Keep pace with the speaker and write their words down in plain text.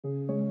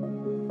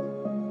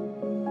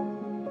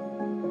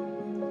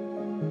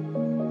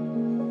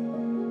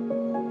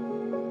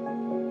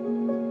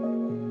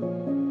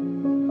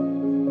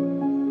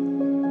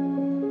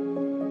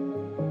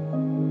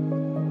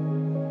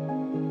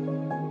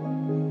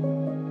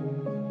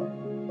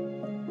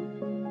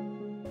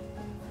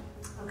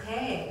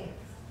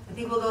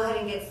think we'll go ahead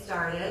and get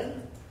started.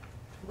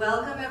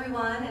 Welcome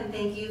everyone, and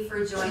thank you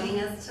for joining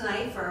us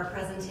tonight for our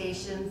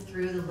presentation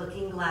through the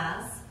Looking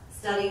Glass,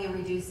 Studying and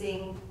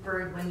Reducing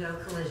Bird Window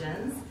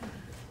Collisions.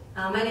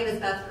 My name is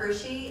Beth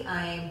Hershey.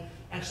 I'm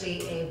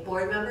actually a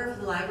board member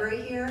for the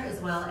library here,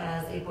 as well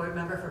as a board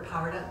member for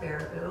Powered Up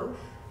Baraboo,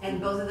 and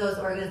both of those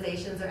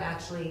organizations are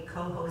actually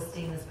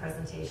co-hosting this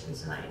presentation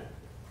tonight.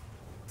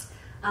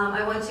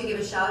 I want to give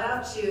a shout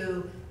out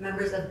to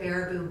members of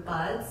Baraboo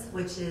Buds,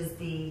 which is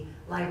the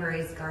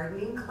library's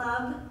gardening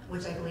club,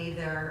 which I believe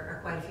there are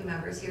quite a few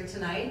members here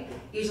tonight.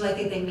 Usually I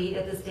think they meet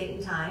at this date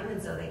and time,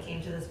 and so they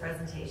came to this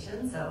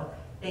presentation, so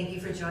thank you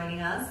for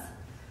joining us.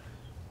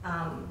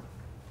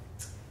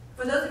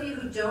 For those of you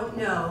who don't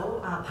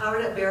know,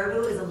 Powered Up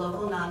Baraboo is a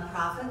local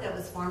nonprofit that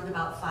was formed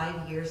about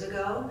 5 years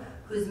ago,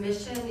 whose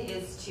mission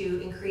is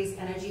to increase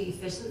energy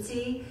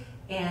efficiency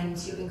and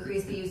to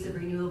increase the use of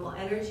renewable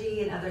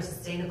energy and other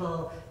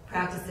sustainable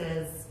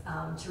practices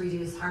to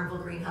reduce harmful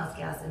greenhouse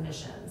gas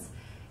emissions.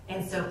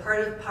 And so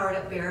part of Powered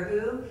Up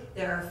Baraboo,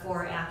 there are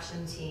 4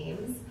 action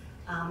teams.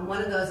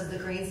 One of those is the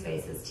Green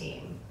Spaces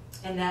team,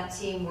 and that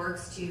team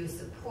works to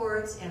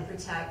support and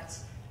protect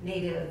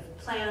native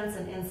plants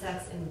and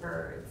insects and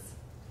birds.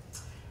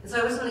 And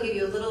so I just want to give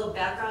you a little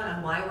background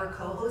on why we're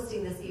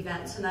co-hosting this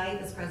event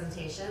tonight, this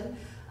presentation.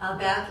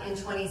 Back in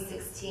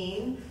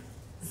 2016,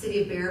 the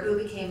City of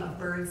Baraboo became a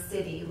bird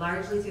city,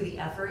 largely through the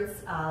efforts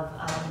of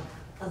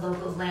a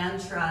local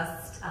land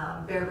trust,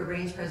 Baraboo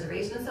Range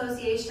Preservation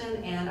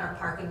Association, and our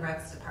Park and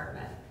Recs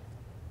department.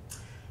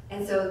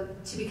 And so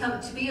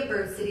to be a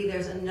bird city,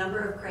 there's a number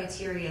of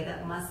criteria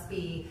that must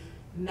be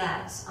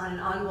met on an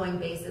ongoing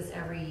basis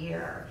every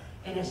year.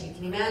 And as you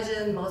can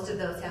imagine, most of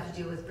those have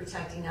to do with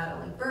protecting not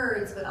only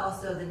birds, but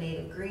also the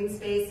native green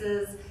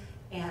spaces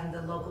and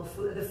the local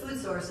food, the food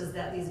sources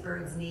that these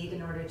birds need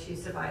in order to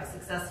survive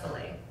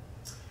successfully.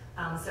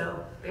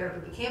 So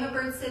Baraboo became a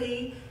bird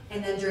city,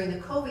 and then during the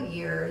COVID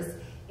years,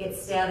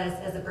 its status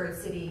as a bird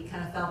city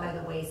kind of fell by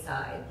the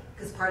wayside,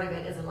 because part of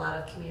it is a lot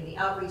of community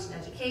outreach and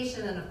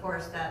education, and of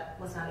course that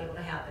was not able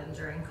to happen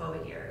during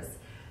COVID years.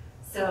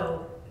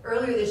 So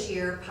earlier this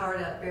year,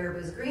 Powered Up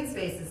Baraboo's Green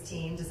Spaces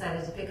team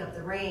decided to pick up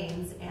the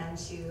reins and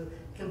to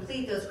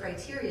complete those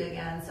criteria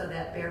again so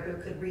that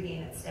Baraboo could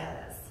regain its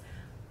status.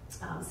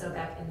 So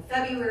back in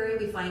February,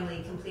 we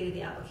finally completed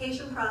the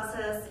application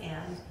process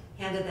and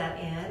handed that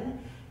in.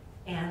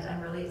 And I'm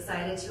really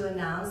excited to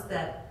announce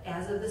that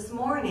as of this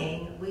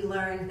morning, we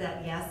learned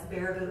that yes,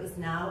 Baraboo is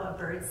now a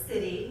bird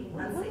city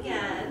once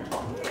again.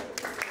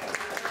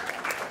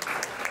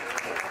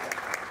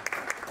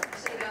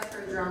 Actually, that's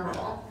for a drum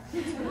roll.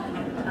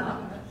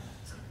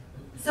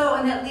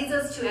 And that leads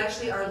us to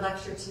actually our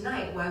lecture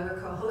tonight. Why we're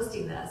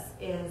co-hosting this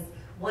is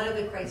one of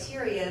the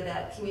criteria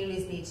that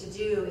communities need to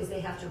do is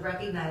they have to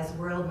recognize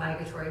World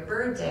Migratory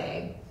Bird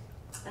Day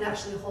and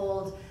actually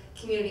hold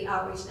community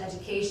outreach and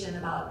education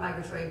about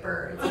migratory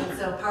birds. And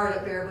so Powered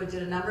Up Baraboo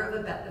did a number of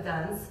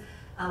events.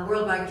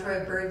 World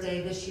Migratory Bird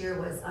Day this year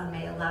was on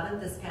May 11th,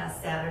 this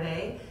past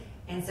Saturday.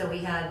 And so we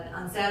had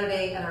on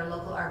Saturday at our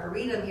local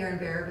arboretum here in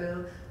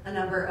Baraboo, a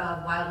number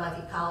of wildlife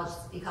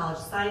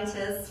ecology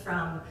scientists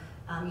from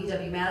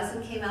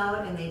UW-Madison came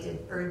out, and they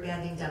did bird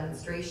banding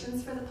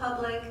demonstrations for the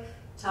public,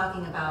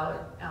 talking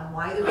about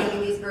why they're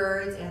banding these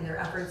birds and their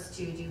efforts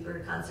to do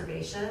bird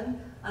conservation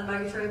on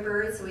migratory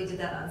birds. So we did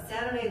that on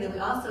Saturday, and then we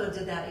also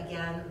did that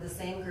again with the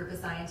same group of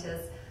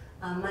scientists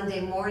Monday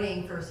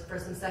morning for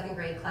some second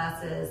grade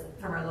classes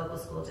from our local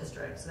school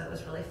district. So that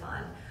was really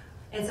fun.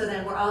 And so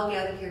then we're all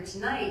gathered here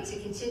tonight to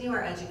continue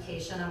our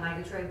education on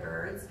migratory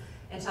birds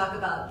and talk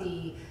about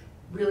the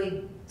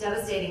really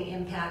devastating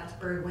impact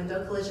bird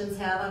window collisions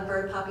have on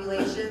bird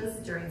populations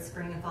during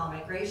spring and fall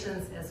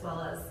migrations, as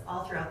well as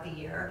all throughout the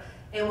year,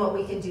 and what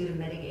we can do to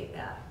mitigate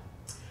that.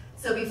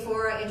 So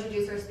before I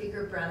introduce our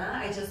speaker, Brenna,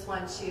 I just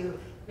want to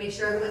make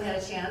sure everyone had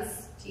a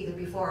chance to either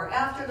before or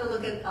after to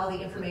look at all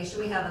the information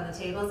we have on the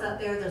tables out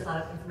there. There's a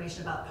lot of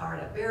information about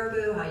Powered Up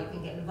Baraboo, how you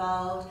can get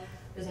involved.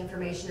 There's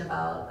information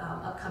about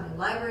upcoming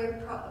library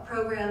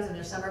programs and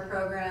their summer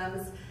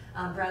programs.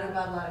 Brenna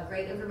brought a lot of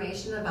great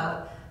information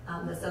about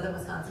the Southern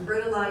Wisconsin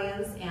Bird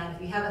Alliance, and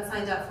if you haven't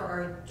signed up for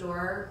our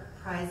door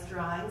prize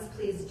drawings,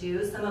 please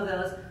do. Some of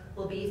those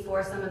will be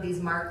for some of these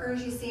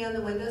markers you see on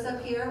the windows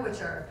up here,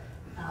 which are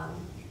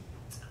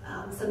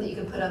some that you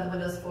can put on the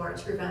windows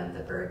to prevent the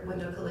bird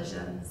window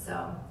collision.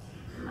 So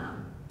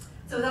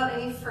without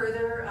any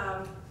further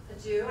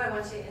ado, I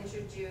want to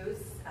introduce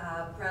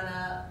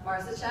Brenna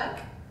Marsicek.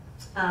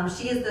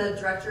 She is the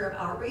Director of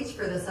Outreach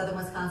for the Southern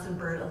Wisconsin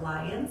Bird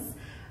Alliance.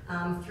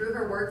 Through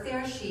her work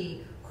there,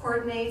 she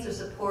coordinates or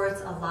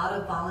supports a lot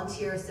of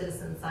volunteer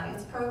citizen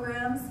science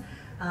programs,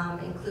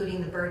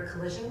 including the Bird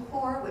Collision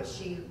Corps, which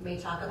she may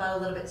talk about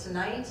a little bit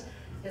tonight,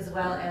 as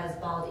well as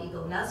Bald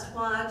Eagle Nest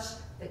Watch,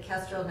 the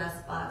Kestrel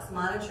Nest Box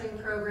Monitoring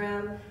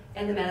Program,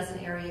 and the Madison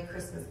Area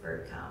Christmas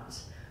Bird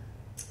Count.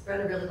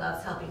 Brenna really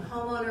loves helping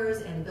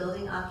homeowners and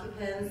building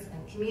occupants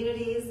and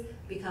communities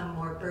become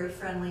more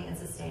bird-friendly and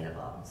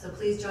sustainable. So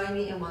please join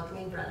me in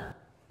welcoming Brenna.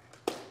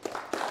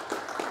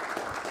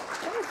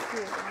 Thank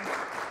you.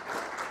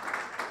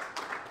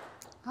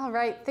 All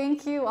right,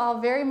 thank you all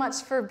very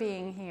much for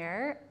being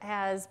here.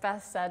 As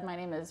Beth said, my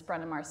name is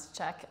Brenna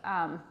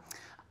Marsicek.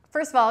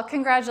 First of all,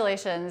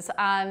 congratulations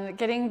on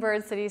getting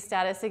Bird City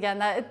status again.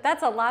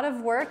 That's a lot of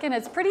work, and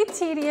it's pretty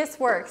tedious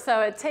work, so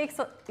it takes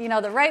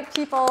the right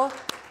people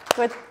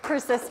with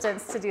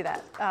persistence to do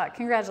that.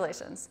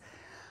 Congratulations.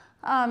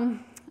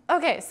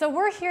 Okay, so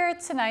we're here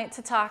tonight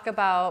to talk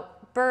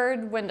about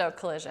bird window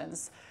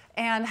collisions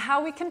and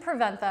how we can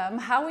prevent them,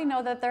 how we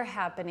know that they're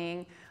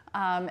happening,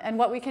 and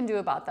what we can do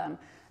about them.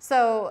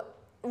 So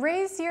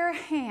raise your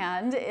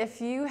hand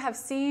if you have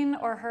seen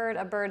or heard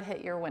a bird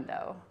hit your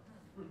window.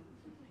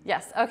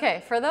 Yes,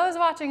 okay, for those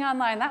watching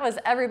online, that was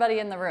everybody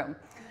in the room.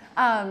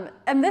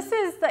 And this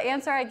is the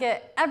answer I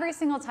get every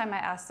single time I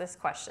ask this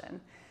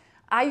question.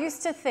 I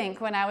used to think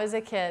when I was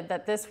a kid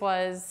that this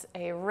was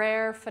a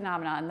rare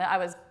phenomenon, that I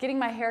was getting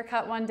my hair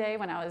cut one day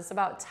when I was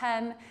about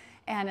 10,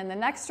 and in the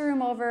next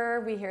room over,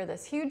 we hear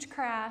this huge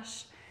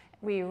crash.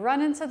 We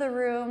run into the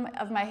room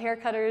of my hair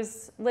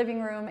cutter's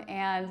living room,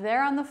 and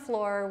there on the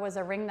floor was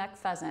a ringneck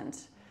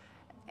pheasant.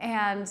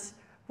 And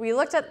we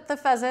looked at the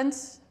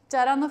pheasant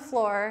dead on the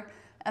floor,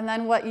 and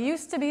then what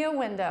used to be a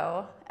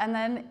window, and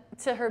then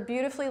to her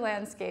beautifully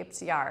landscaped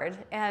yard.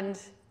 And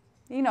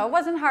it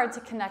wasn't hard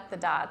to connect the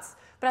dots.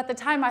 But at the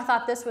time, I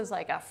thought this was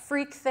like a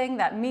freak thing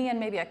that me and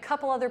maybe a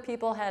couple other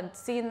people had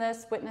seen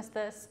this, witnessed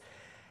this.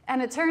 And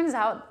it turns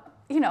out,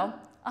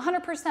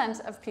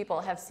 100% of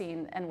people have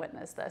seen and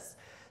witnessed this.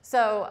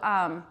 So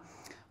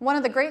one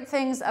of the great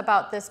things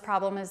about this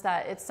problem is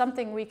that it's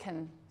something we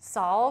can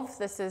solve.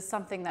 This is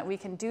something that we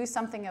can do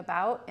something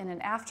about in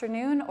an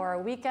afternoon or a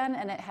weekend,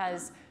 and it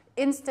has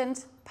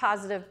instant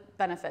positive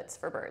benefits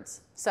for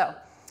birds. So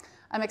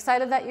I'm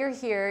excited that you're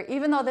here,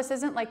 even though this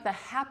isn't like the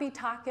happy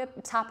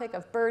topic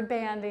of bird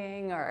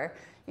banding or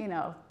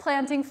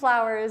planting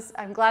flowers.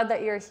 I'm glad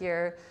that you're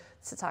here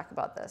to talk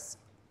about this.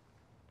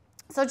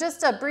 So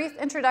just a brief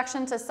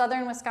introduction to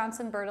Southern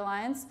Wisconsin Bird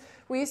Alliance.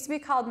 We used to be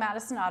called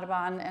Madison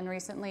Audubon and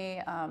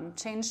recently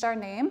changed our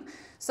name.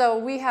 So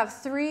we have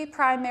 3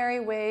 primary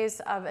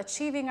ways of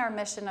achieving our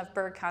mission of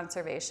bird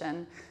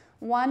conservation.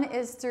 One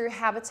is through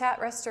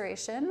habitat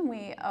restoration.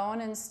 We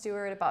own and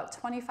steward about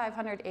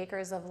 2,500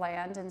 acres of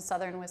land in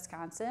southern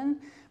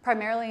Wisconsin,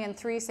 primarily in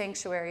 3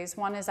 sanctuaries.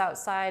 One is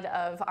outside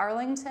of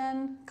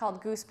Arlington,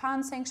 called Goose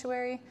Pond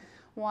Sanctuary.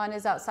 One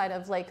is outside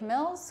of Lake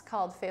Mills,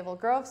 called Fayetteville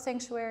Grove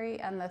Sanctuary,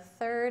 and the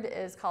third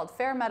is called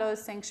Fair Meadows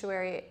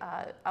Sanctuary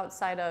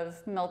outside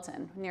of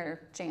Milton,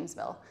 near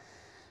Janesville.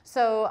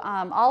 So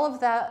all of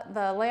that,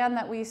 the land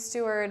that we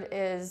steward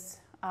is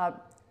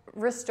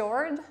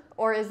restored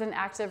or is in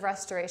active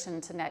restoration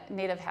to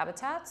native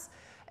habitats,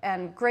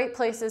 and great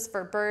places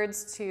for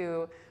birds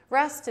to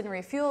rest and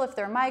refuel if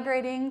they're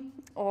migrating,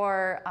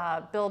 or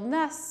build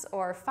nests,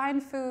 or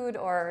find food,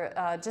 or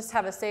just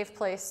have a safe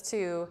place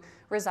to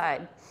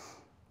reside.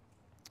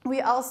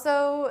 We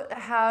also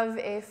have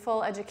a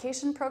full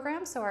education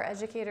program, so our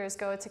educators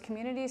go to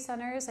community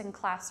centers and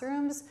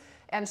classrooms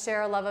and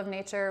share a love of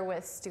nature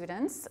with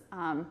students.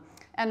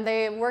 And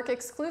they work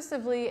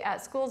exclusively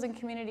at schools and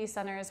community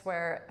centers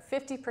where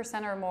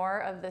 50% or more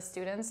of the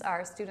students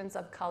are students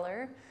of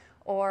color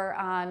or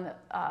on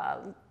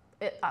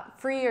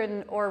free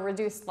or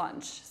reduced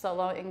lunch, so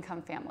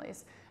low-income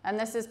families. And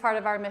this is part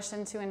of our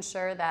mission to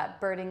ensure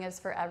that birding is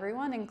for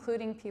everyone,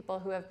 including people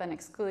who have been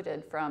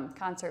excluded from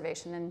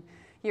conservation in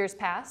years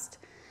past.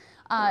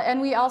 And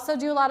we also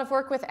do a lot of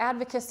work with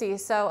advocacy,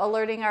 so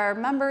alerting our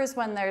members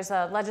when there's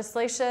a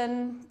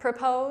legislation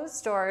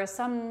proposed or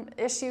some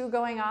issue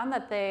going on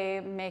that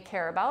they may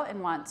care about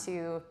and want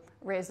to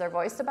raise their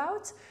voice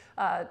about,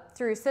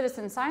 through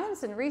citizen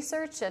science and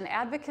research and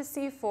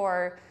advocacy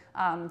for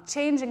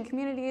change in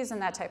communities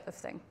and that type of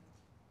thing.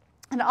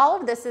 And all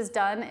of this is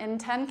done in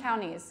 10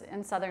 counties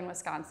in southern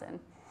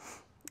Wisconsin,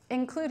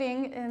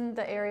 including in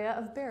the area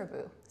of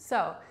Baraboo.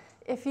 So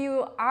if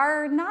you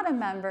are not a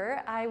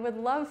member, I would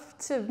love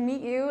to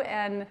meet you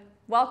and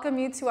welcome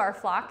you to our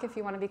flock if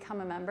you want to become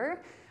a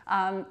member.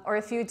 Or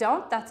if you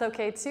don't, that's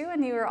okay too,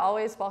 and you are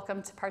always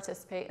welcome to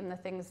participate in the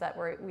things that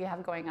we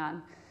have going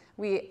on.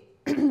 We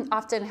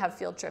often have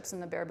field trips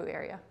in the Baraboo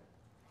area.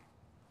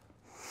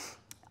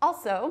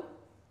 Also,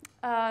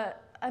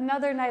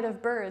 another night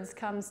of birds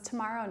comes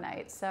tomorrow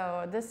night.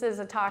 So this is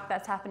a talk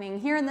that's happening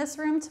here in this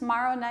room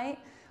tomorrow night.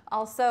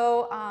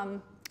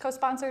 Also,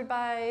 co-sponsored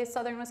by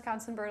Southern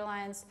Wisconsin Bird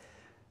Alliance,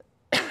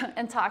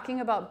 and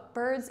talking about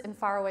birds in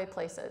faraway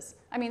places.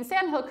 I mean,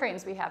 sandhill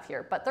cranes we have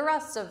here, but the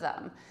rest of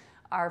them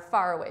are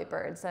faraway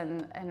birds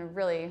and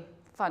really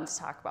fun to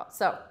talk about.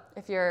 So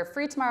if you're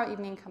free tomorrow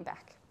evening, come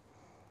back.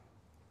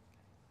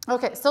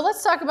 Okay, so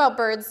let's talk about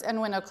birds and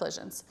window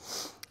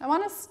collisions. I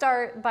want to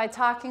start by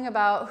talking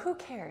about who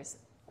cares?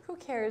 Who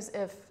cares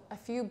if a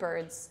few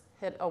birds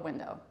hit a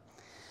window?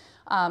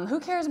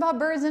 Who cares about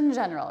birds in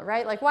general,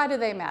 right? Like, why do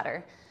they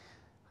matter?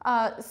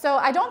 So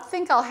I don't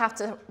think I'll have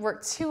to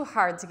work too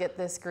hard to get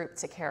this group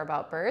to care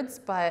about birds,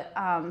 but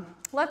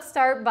let's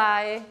start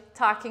by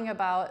talking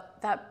about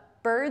that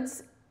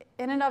birds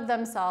in and of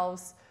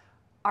themselves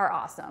are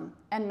awesome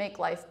and make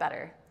life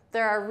better.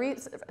 there are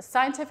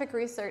scientific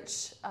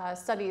research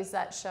studies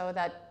that show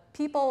that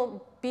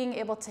people being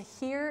able to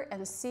hear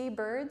and see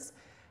birds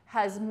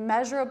has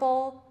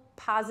measurable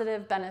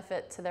positive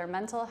benefit to their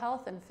mental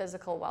health and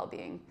physical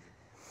well-being.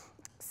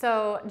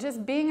 So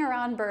just being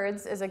around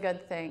birds is a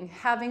good thing.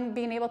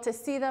 Being able to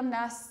see them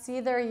nest, see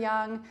their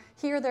young,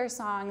 hear their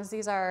songs,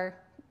 these are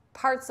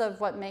parts of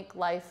what make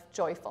life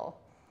joyful.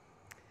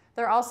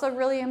 They're also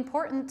really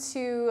important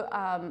to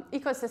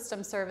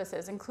ecosystem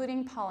services,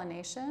 including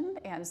pollination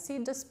and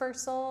seed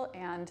dispersal,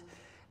 and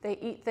they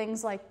eat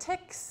things like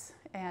ticks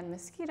and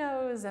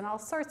mosquitoes and all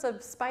sorts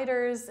of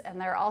spiders, and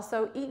they're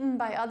also eaten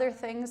by other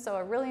things, so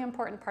a really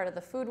important part of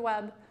the food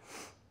web.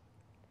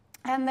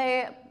 And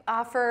they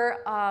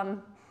offer,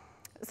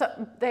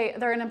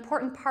 they're an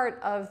important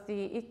part of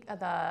the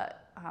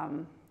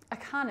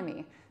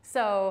economy.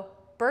 So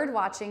bird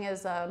watching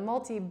is a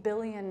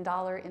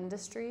multi-billion-dollar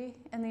industry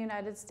in the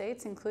United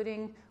States,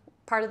 including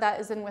part of that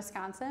is in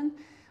Wisconsin.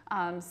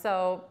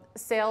 So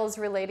sales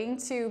relating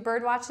to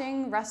bird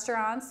watching,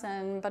 restaurants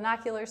and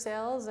binocular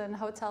sales and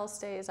hotel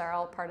stays are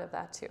all part of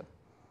that too.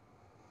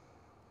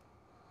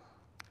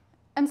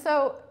 And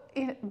so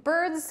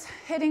birds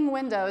hitting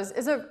windows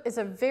is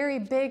a very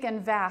big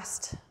and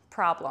vast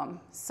problem.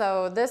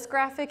 So this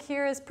graphic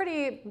here is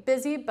pretty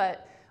busy,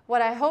 but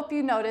what I hope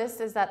you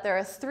notice is that there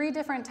are 3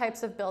 different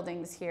types of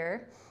buildings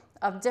here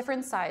of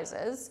different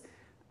sizes,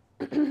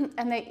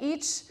 and they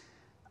each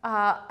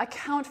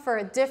account for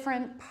a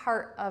different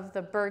part of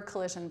the bird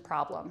collision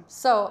problem.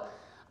 So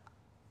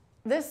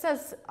this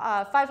says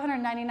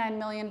 599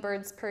 million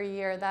birds per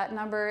year. That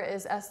number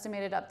is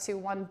estimated up to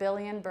 1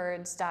 billion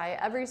birds die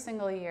every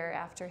single year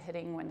after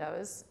hitting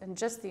windows in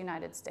just the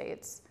United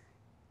States,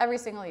 every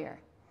single year.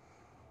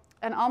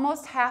 And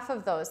almost half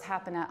of those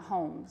happen at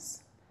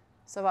homes.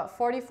 So about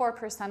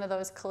 44% of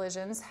those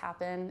collisions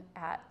happen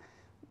at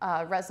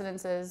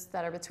residences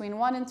that are between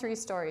 1 and 3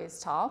 stories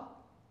tall.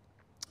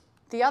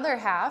 The other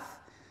half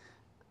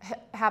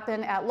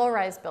happen at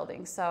low-rise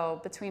buildings,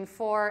 so between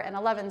 4 and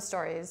 11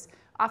 stories,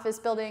 office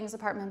buildings,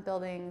 apartment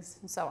buildings,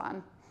 and so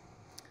on.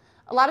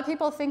 A lot of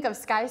people think of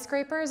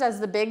skyscrapers as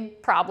the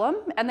big problem,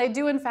 and they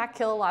do in fact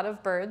kill a lot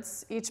of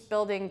birds. Each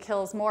building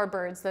kills more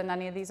birds than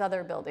any of these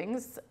other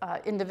buildings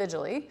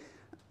individually.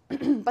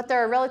 But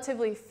there are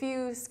relatively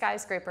few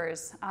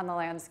skyscrapers on the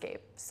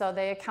landscape, so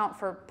they account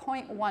for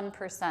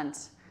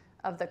 0.1%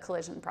 of the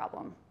collision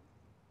problem.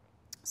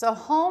 So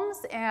homes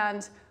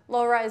and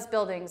low-rise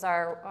buildings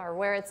are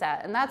where it's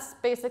at, and that's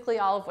basically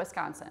all of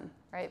Wisconsin,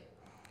 right?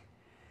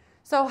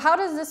 So how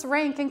does this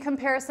rank in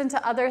comparison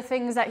to other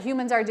things that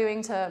humans are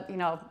doing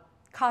to,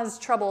 cause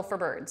trouble for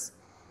birds?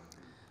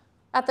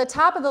 At the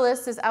top of the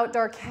list is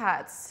outdoor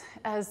cats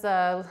as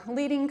the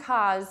leading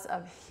cause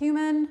of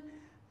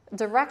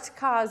direct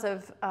cause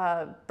of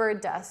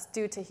bird deaths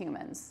due to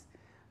humans.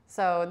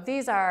 So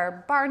these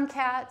are barn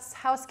cats,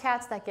 house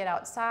cats that get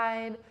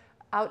outside,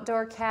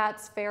 outdoor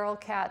cats, feral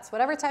cats,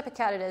 whatever type of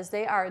cat it is.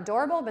 They are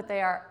adorable, but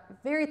they are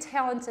very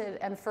talented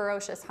and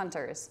ferocious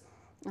hunters,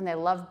 and they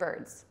love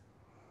birds.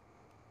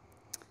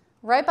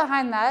 Right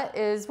behind that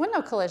is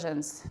window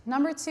collisions,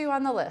 number 2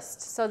 on the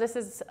list. So this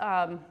is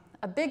a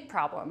big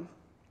problem.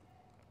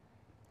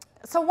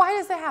 So why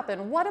does it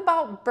happen? What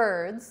about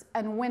birds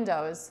and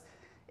windows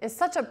is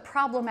such a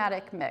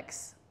problematic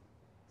mix?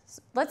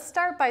 Let's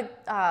start by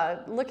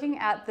looking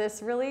at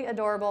this really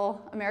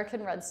adorable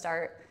American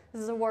redstart.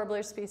 This is a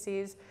warbler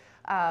species.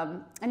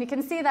 And you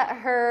can see that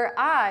her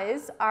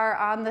eyes are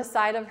on the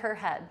side of her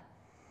head.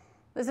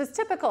 This is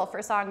typical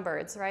for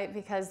songbirds, right?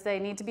 Because they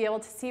need to be able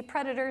to see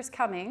predators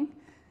coming,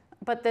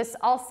 but this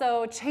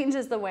also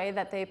changes the way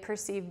that they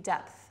perceive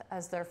depth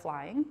as they're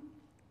flying.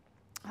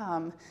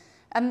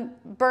 And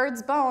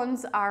birds'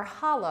 bones are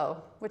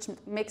hollow, which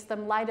makes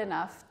them light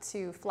enough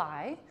to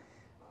fly,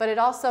 but it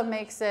also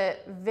makes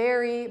it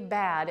very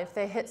bad if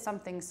they hit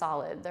something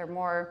solid. They're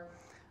more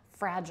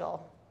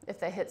fragile if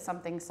they hit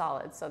something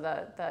solid, so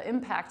the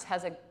impact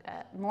has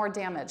more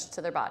damage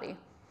to their body.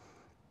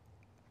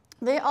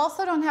 They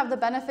also don't have the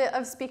benefit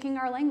of speaking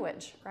our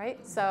language,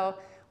 right? So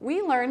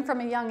we learn from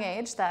a young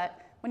age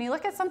that when you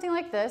look at something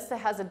like this that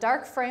has a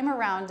dark frame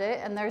around it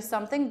and there's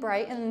something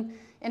bright and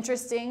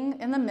interesting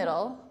in the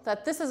middle,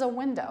 that this is a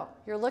window.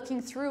 You're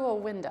looking through a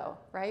window,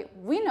 right?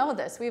 We know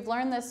this. We've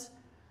learned this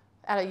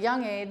at a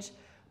young age,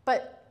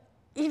 but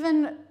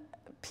even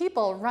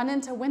people run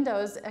into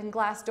windows and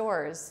glass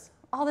doors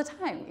all the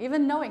time,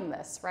 even knowing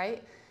this,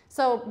 right?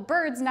 So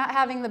birds not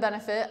having the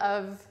benefit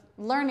of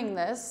learning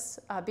this,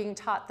 being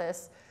taught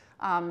this,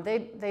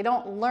 they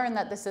don't learn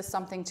that this is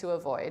something to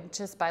avoid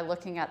just by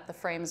looking at the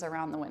frames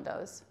around the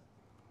windows.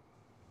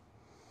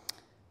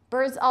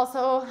 Birds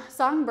also,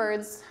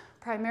 songbirds,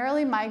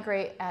 primarily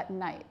migrate at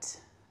night.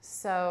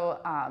 So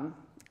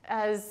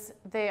as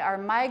they are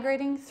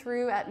migrating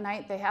through at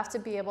night, they have to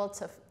be able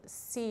to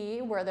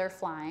see where they're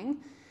flying.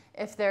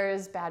 If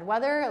there's bad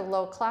weather, a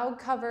low cloud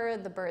cover,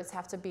 the birds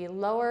have to be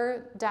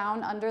lower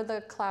down under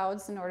the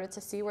clouds in order to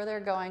see where they're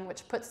going,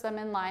 which puts them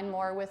in line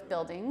more with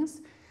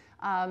buildings.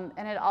 And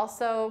it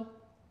also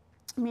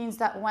means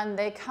that when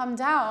they come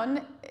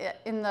down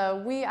in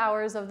the wee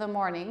hours of the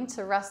morning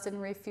to rest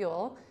and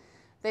refuel,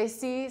 they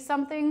see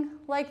something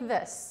like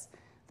this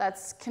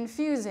that's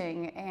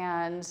confusing,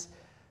 and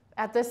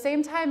at the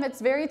same time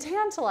it's very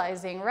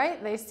tantalizing,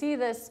 right? They see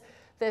this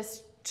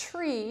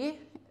tree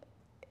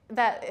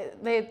that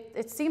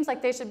it seems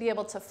like they should be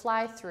able to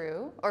fly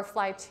through or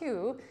fly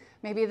to.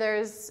 Maybe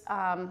there's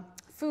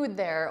food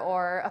there,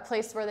 or a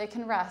place where they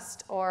can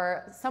rest,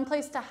 or some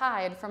place to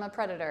hide from a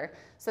predator.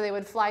 So they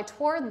would fly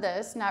toward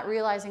this, not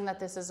realizing that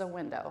this is a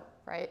window,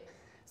 right?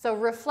 So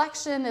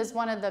reflection is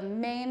one of the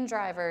main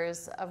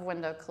drivers of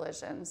window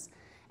collisions.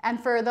 And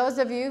for those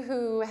of you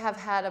who have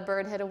had a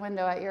bird hit a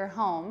window at your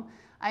home,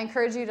 I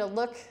encourage you to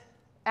look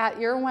at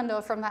your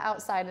window from the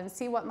outside and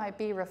see what might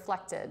be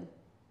reflected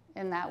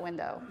in that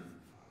window.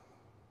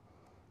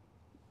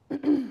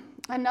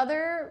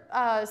 Another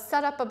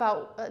setup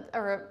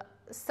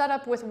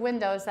with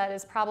windows that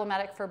is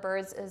problematic for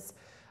birds is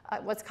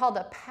what's called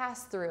a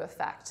pass-through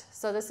effect.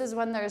 So this is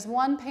when there's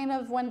one pane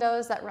of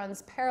windows that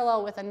runs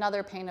parallel with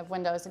another pane of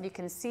windows, and you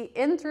can see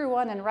in through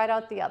one and right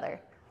out the other.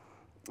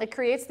 It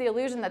creates the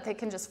illusion that they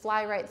can just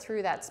fly right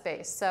through that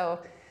space. So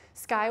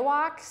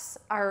skywalks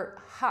are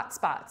hot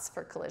spots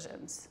for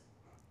collisions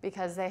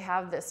because they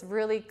have this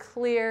really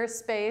clear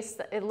space.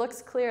 It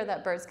looks clear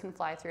that birds can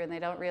fly through, and they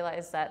don't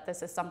realize that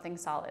this is something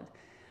solid.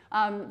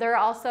 There are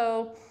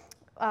also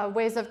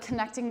ways of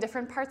connecting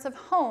different parts of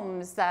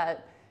homes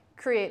that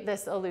create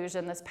this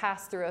illusion, this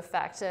pass-through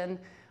effect. And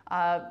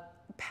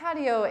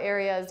patio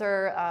areas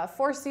or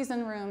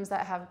four-season rooms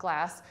that have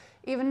glass,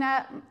 even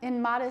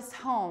in modest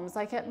homes,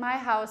 like at my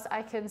house,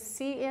 I can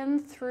see in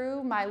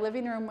through my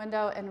living room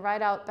window and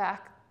right out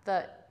back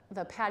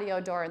the patio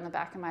door in the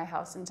back of my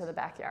house into the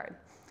backyard.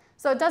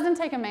 So it doesn't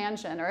take a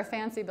mansion or a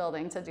fancy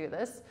building to do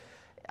this.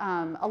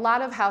 A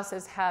lot of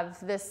houses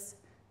have this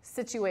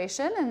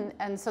situation,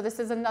 and so this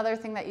is another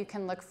thing that you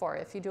can look for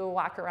if you do a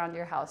walk around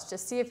your house.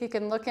 Just see if you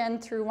can look in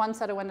through one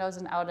set of windows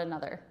and out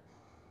another.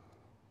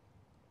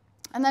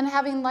 And then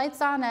having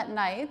lights on at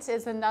night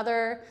is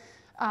another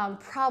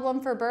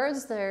problem for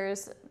birds.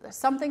 There's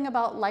something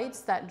about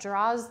lights that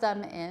draws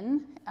them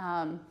in,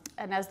 and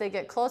as they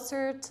get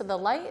closer to the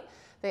light,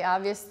 they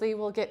obviously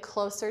will get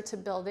closer to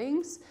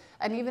buildings,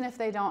 and even if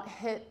they don't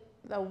hit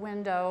the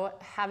window,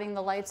 having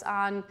the lights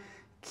on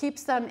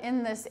keeps them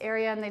in this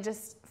area, and they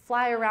just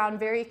fly around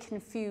very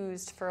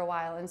confused for a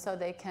while, and so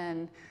they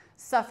can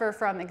suffer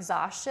from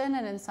exhaustion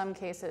and in some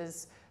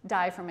cases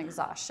die from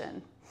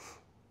exhaustion.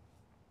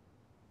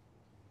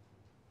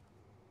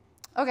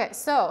 Okay,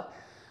 so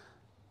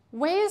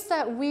ways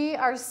that we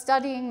are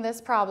studying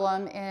this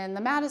problem in the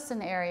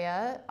Madison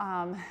area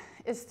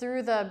is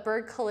through the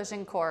Bird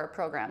Collision Corps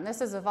program.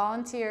 This is a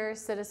volunteer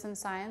citizen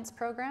science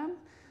program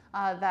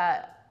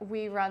that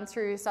we run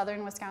through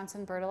Southern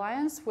Wisconsin Bird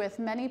Alliance with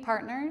many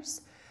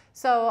partners.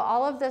 So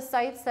all of the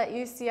sites that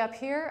you see up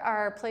here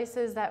are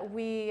places that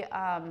we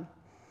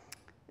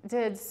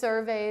did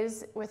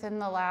surveys within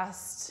the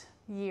last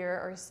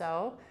year or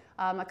so.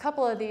 A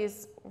couple of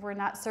these we're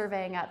not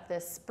surveying at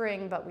this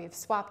spring, but we've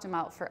swapped them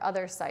out for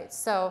other sites.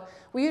 So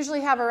we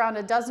usually have around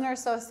a dozen or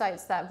so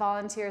sites that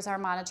volunteers are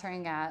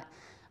monitoring at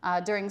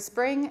during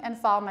spring and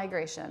fall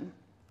migration.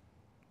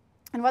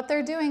 And what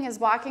they're doing is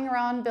walking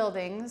around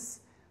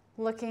buildings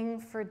looking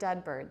for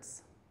dead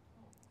birds,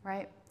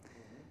 right?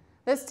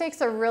 This takes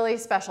a really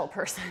special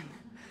person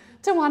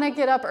to want to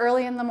get up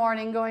early in the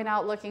morning going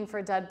out looking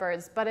for dead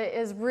birds, but it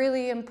is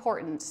really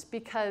important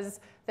because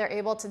they're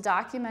able to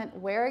document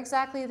where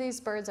exactly these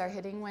birds are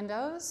hitting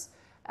windows,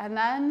 and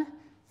then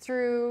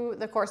through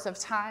the course of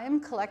time,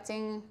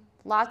 collecting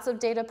lots of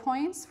data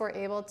points, we're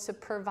able to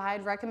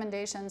provide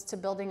recommendations to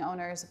building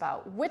owners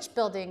about which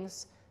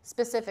buildings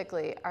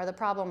specifically are the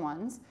problem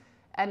ones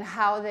and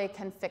how they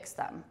can fix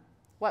them,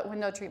 what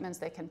window treatments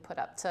they can put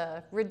up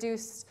to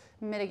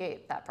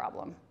mitigate that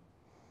problem.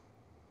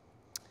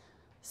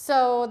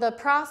 So the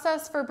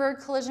process for Bird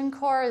Collision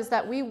Corps is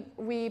that we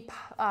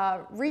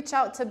reach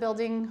out to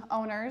building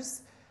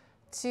owners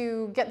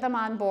to get them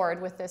on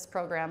board with this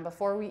program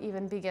before we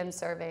even begin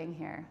surveying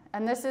here.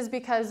 And this is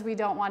because we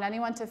don't want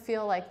anyone to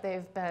feel like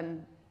they've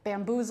been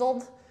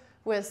bamboozled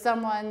with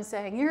someone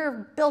saying,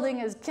 your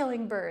building is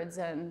killing birds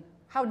and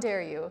how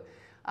dare you.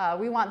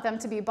 We want them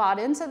to be bought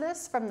into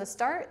this from the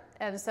start,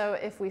 and so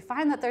if we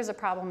find that there's a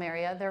problem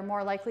area, they're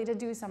more likely to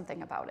do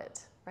something about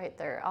it, right?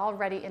 They're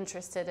already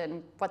interested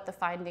in what the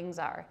findings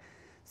are.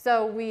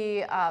 So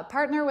we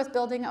partner with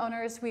building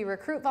owners, we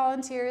recruit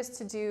volunteers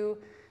to do,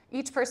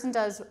 each person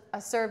does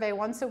a survey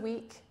once a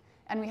week,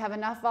 and we have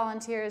enough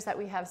volunteers that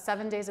we have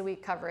 7 days a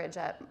week coverage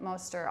at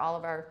most or all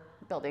of our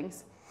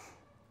buildings.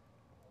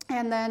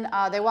 And then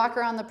they walk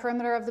around the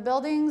perimeter of the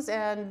buildings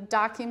and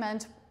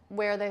document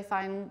where they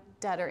find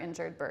dead or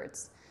injured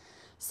birds.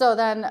 So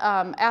then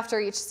after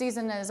each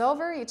season is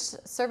over, each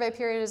survey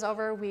period is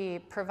over, we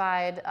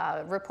provide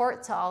a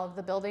report to all of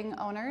the building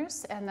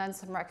owners and then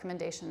some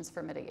recommendations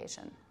for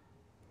mitigation.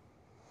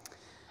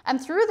 And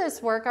through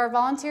this work, our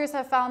volunteers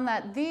have found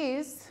that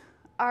these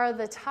are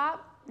the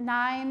top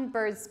 9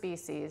 bird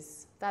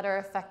species that are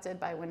affected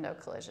by window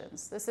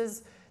collisions.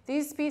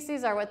 These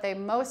species are what they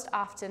most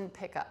often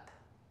pick up.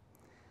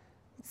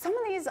 Some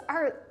of these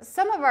are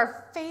some of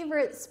our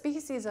favorite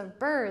species of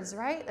birds,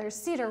 right? There's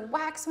cedar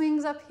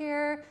waxwings up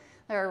here.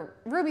 There are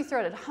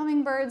ruby-throated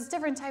hummingbirds,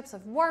 different types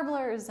of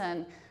warblers,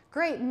 and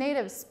great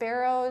native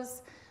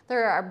sparrows.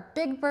 There are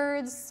big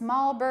birds,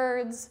 small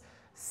birds.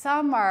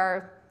 Some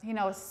are,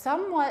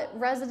 somewhat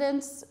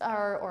residents,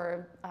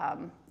 or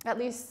at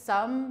least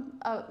some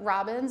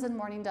robins and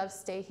mourning doves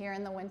stay here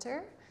in the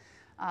winter.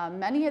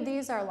 Many of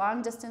these are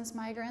long-distance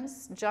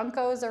migrants.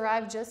 Juncos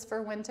arrive just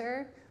for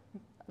winter.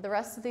 The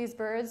rest of these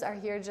birds are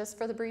here just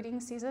for the breeding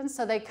season.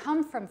 So they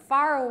come from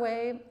far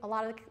away a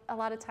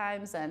lot of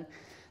times, and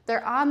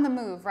they're on the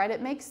move, right?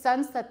 It makes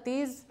sense that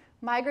these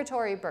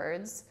migratory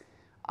birds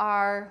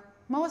are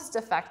most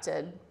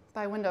affected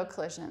by window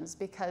collisions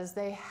because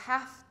they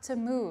have to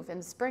move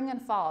in spring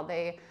and fall.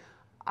 They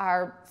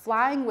are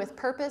flying with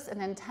purpose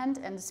and intent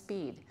and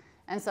speed.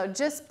 And so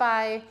just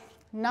by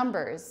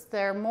numbers,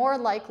 they're more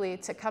likely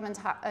to come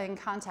in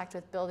contact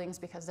with buildings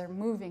because they're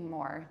moving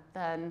more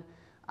than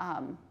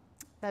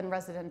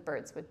resident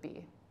birds would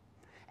be.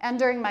 And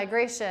during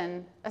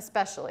migration,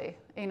 especially,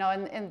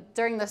 and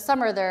during the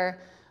summer,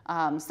 they're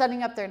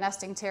setting up their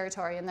nesting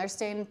territory and they're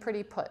staying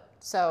pretty put.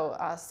 So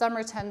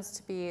summer tends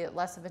to be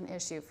less of an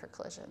issue for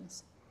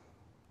collisions.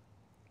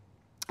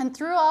 And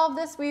through all of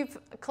this, we've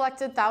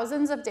collected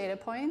thousands of data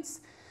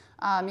points.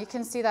 You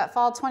can see that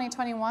fall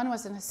 2021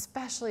 was an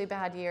especially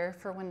bad year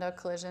for window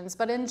collisions.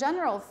 But in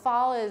general,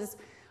 fall is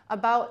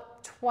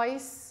about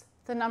twice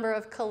the number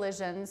of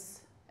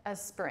collisions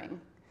as spring.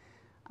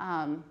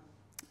 And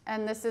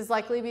this is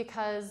likely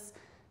because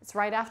it's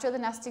right after the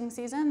nesting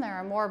season. There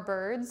are more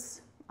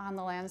birds on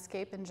the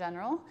landscape in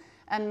general,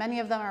 and many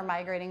of them are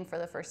migrating for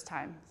the first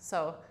time.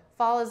 So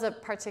fall is a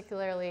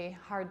particularly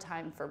hard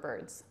time for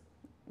birds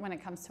when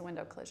it comes to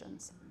window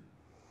collisions.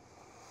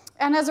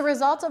 And as a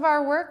result of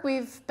our work,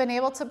 we've been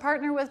able to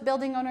partner with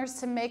building owners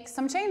to make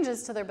some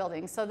changes to their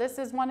buildings. So this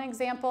is one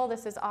example.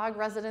 This is Ogg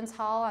Residence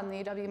Hall on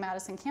the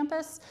UW-Madison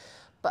campus.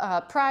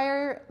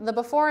 The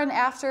before and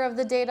after of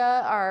the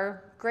data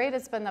are great.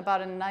 It's been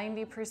about a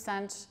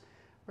 90%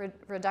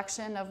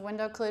 reduction of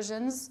window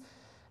collisions.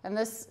 And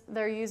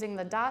they're using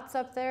the dots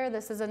up there.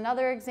 This is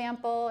another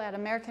example at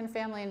American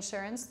Family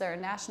Insurance. Their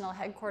national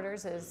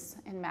headquarters is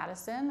in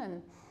Madison.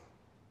 And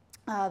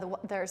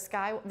this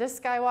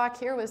skywalk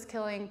here was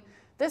killing,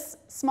 this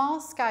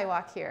small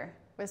skywalk here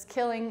was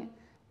killing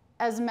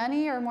as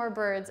many or more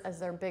birds as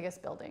their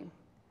biggest building.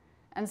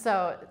 And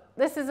so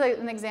this is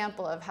an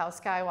example of how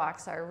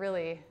skywalks are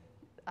really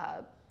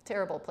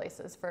terrible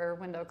places for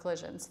window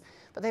collisions.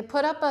 But they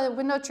put up a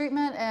window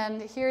treatment,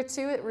 and here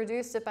too it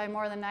reduced it by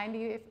more than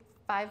 95,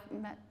 I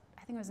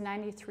think it was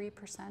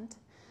 93%.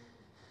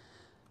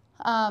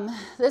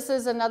 This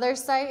is another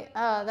site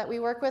that we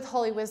work with,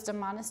 Holy Wisdom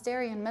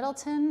Monastery in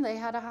Middleton. They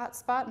had a hot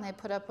spot and they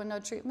put up window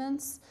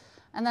treatments.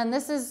 And then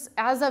this is,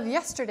 as of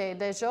yesterday,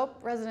 the Jope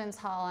Residence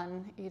Hall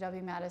on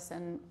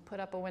UW-Madison put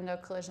up a window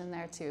collision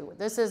there too.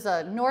 This is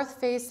a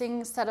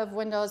north-facing set of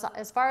windows.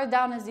 As far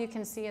down as you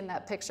can see in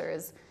that picture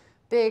is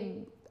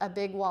a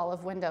big wall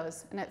of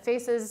windows. And it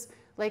faces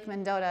Lake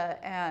Mendota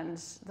and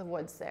the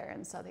woods there.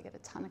 And so they get a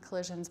ton of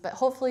collisions, but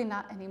hopefully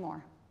not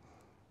anymore.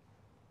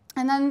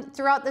 And then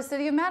throughout the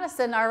City of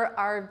Madison,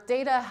 our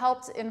data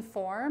helped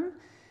inform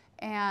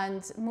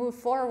and move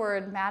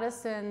forward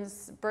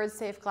Madison's Bird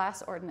Safe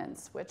Glass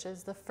Ordinance, which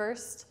is the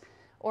first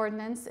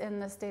ordinance in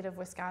the state of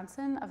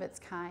Wisconsin of its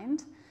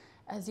kind.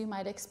 As you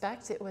might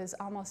expect, it was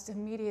almost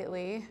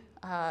immediately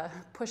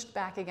pushed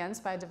back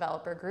against by a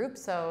developer group.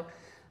 So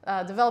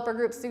developer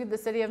group sued the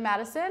City of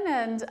Madison,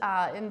 and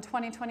in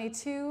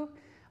 2022,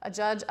 a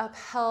judge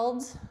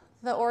upheld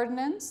the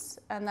ordinance,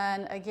 and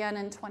then again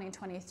in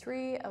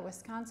 2023, a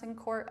Wisconsin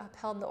court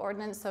upheld the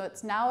ordinance, so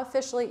it's now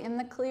officially in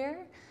the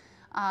clear.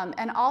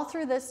 And all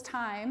through this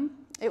time,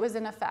 it was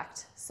in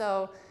effect.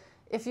 So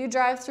if you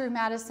drive through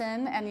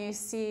Madison and you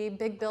see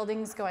big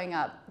buildings going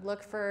up,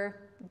 look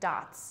for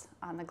dots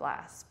on the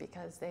glass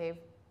because they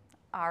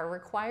are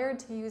required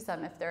to use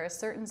them if they're a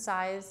certain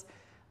size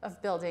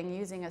of building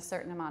using a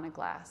certain amount of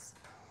glass.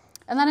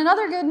 And then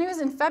another good news,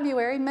 in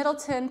February,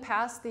 Middleton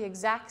passed the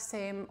exact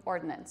same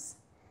ordinance.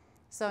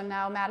 So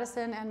now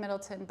Madison and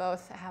Middleton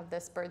both have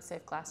this bird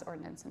safe glass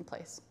ordinance in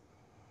place.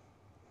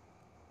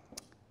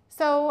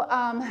 So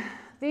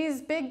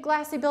these big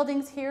glassy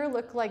buildings here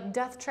look like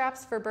death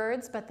traps for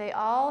birds, but they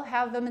all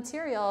have the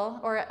material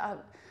or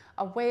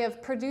a way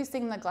of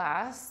producing the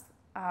glass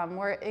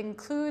where it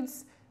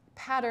includes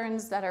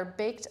patterns that are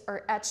baked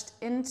or etched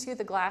into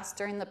the glass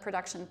during the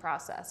production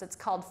process. It's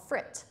called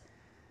frit.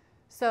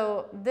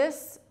 So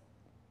this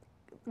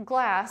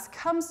glass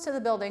comes to the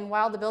building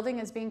while the building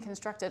is being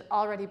constructed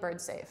already bird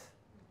safe.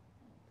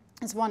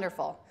 It's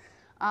wonderful.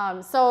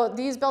 So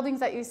these buildings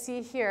that you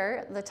see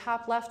here, the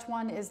top left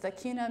one is the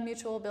CUNA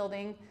Mutual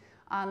building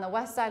on the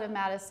west side of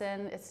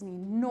Madison. It's an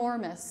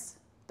enormous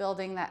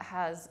building that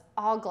has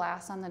all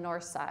glass on the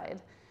north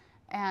side.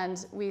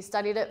 And we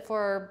studied it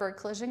for bird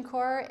collision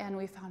core, and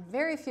we found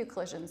very few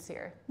collisions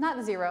here.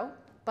 Not zero,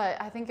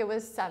 but I think it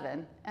was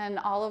 7. And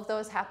all of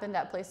those happened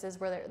at places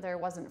where there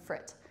wasn't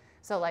frit.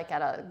 So like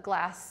at a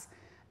glass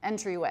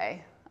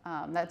entryway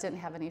that didn't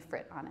have any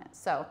frit on it.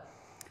 So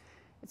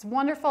it's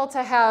wonderful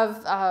to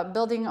have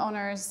building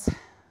owners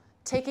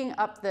taking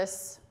up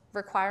this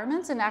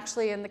requirement. And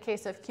actually, in the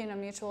case of CUNA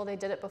Mutual, they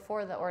did it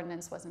before the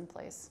ordinance was in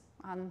place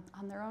on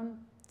their own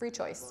free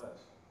choice.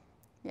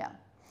 Yeah.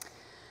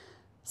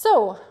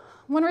 So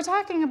when we're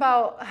talking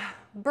about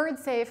bird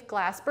safe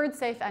glass, bird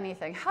safe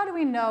anything, how do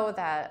we know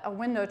that a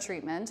window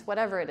treatment,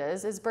 whatever it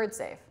is bird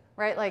safe,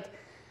 right? Like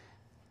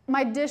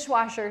my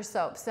dishwasher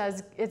soap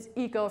says it's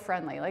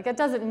eco-friendly. Like it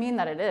doesn't mean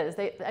that it is.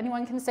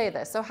 Anyone can say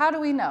this. So how do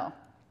we know?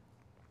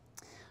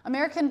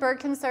 American Bird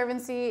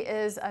Conservancy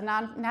is a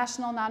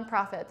national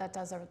nonprofit that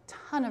does a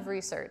ton of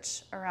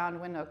research around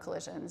window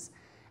collisions.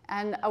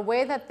 And a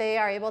way that they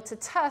are able to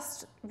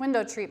test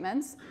window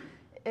treatments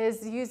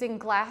is using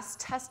glass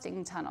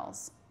testing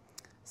tunnels.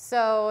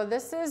 So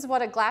this is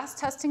what a glass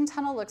testing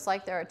tunnel looks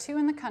like. There are 2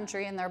 in the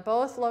country, and they're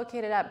both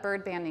located at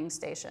bird banding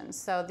stations.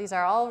 So these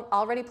are all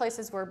already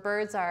places where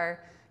birds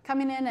are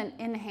coming in and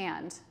in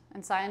hand,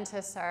 and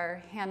scientists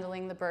are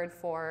handling the bird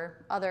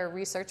for other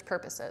research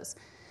purposes.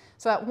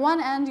 So at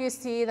one end, you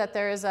see that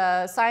there is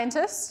a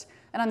scientist,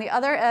 and on the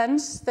other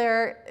end,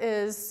 there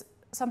is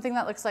something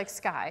that looks like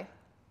sky.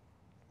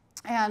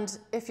 And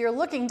if you're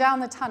looking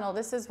down the tunnel,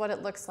 this is what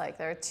it looks like.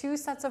 There are 2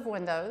 sets of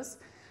windows.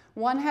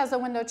 One has a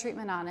window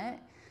treatment on it,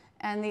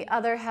 and the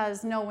other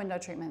has no window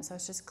treatment, so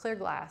it's just clear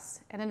glass.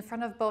 And in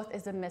front of both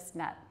is a mist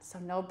net, so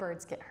no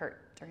birds get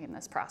hurt during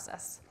this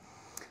process.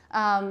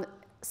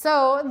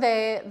 So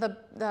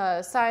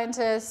the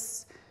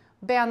scientists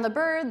ban the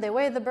bird, they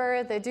weigh the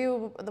bird, they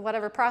do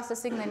whatever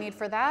processing they need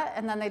for that,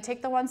 and then they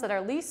take the ones that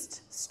are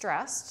least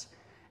stressed,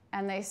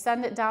 and they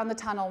send it down the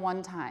tunnel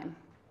one time.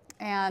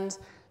 And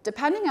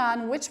depending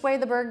on which way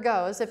the bird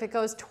goes, if it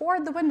goes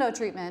toward the window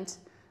treatment,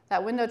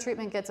 that window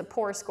treatment gets a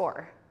poor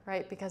score,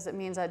 right? Because it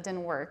means that it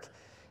didn't work.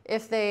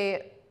 If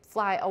they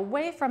fly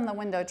away from the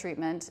window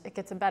treatment, it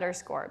gets a better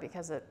score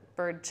because the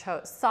bird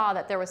saw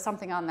that there was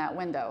something on that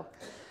window.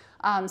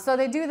 So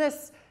they do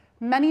this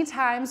many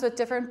times with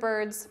different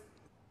birds.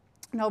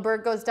 No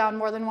bird goes down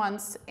more than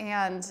once,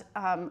 and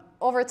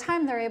over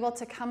time they're able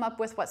to come up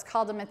with what's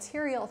called a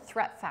material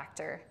threat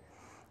factor.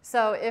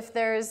 So if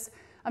there's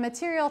a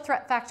material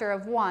threat factor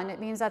of 1, it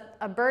means that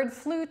a bird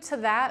flew to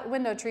that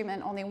window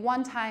treatment only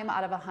 1 time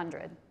out of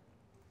 100.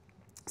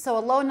 So a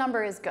low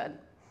number is good.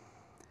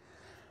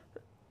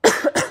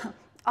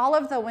 All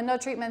of the window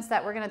treatments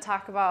that we're going to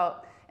talk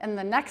about in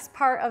the next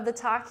part of the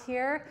talk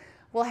here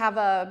will have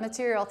a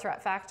material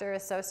threat factor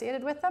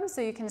associated with them,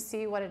 so you can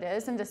see what it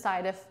is and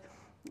decide if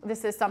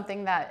this is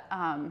something that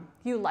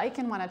you like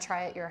and want to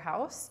try at your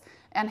house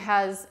and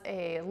has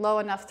a low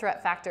enough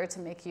threat factor to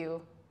make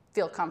you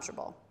feel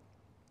comfortable.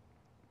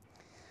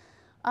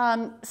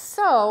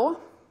 So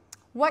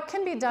what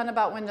can be done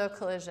about window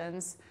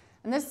collisions?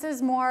 And this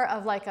is more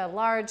of like a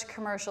large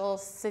commercial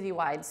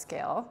citywide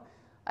scale.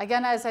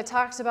 Again, as I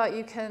talked about,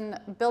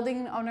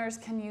 building owners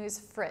can use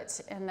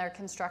frit in their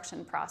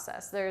construction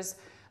process. There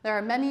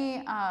are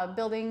many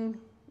building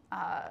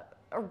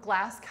or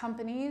glass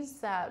companies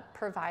that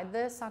provide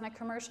this on a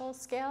commercial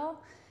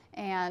scale.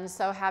 And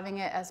so having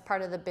it as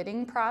part of the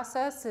bidding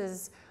process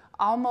is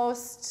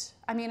almost,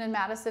 I mean, in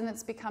Madison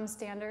it's become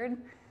standard,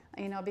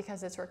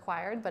 because it's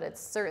required, but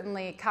it's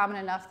certainly common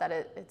enough that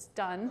it's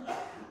done.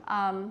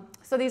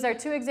 So these are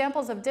 2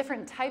 examples of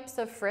different types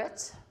of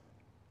frit.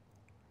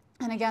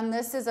 And again,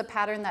 this is a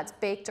pattern that's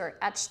baked or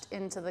etched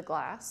into the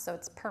glass, so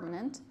it's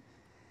permanent.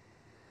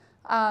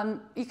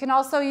 You can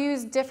also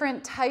use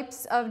different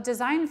types of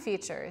design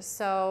features.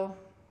 So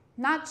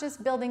not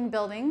just building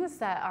buildings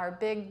that are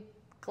big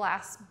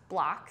glass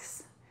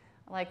blocks,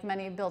 like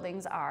many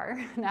buildings are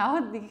now.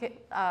 The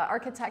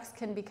architects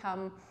can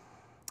become,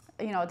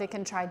 they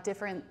can try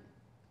different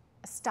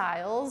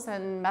styles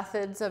and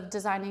methods of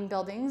designing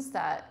buildings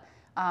that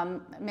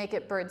make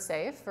it bird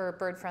safe or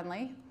bird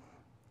friendly.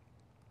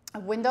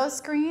 Window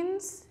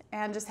screens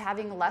and just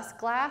having less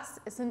glass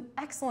is an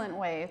excellent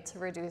way to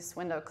reduce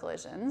window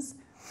collisions.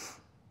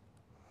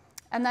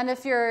 And then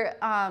if you're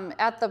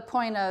at the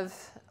point of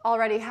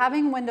already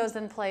having windows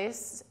in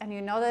place and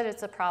you know that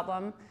it's a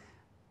problem,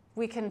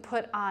 we can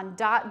put on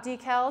dot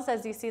decals,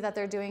 as you see that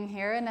they're doing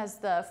here, and as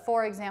the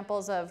 4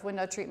 examples of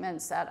window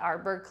treatments at our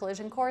bird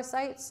collision core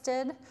sites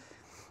did.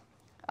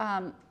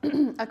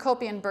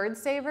 Acopian bird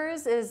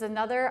savers is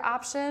another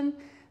option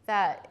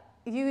that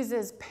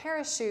uses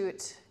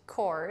parachute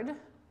cord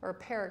or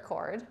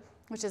paracord,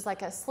 which is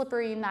like a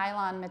slippery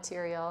nylon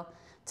material,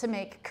 to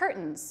make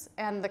curtains.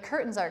 And the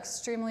curtains are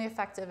extremely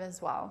effective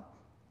as well.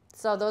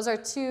 So those are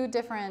 2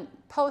 different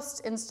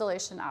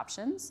post-installation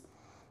options.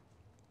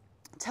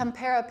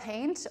 Tempera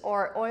paint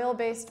or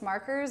oil-based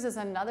markers is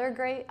another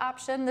great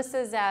option. This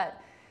is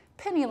at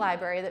Penny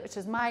Library, which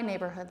is my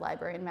neighborhood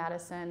library in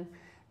Madison.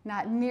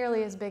 Not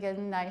nearly as big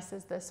and nice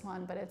as this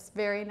one, but it's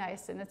very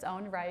nice in its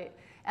own right.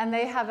 And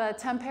they have a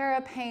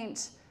tempera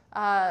paint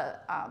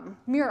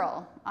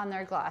mural on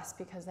their glass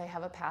because they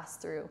have a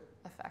pass-through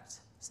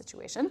effect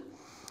situation.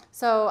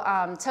 So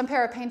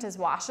tempera paint is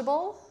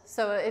washable,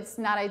 so it's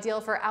not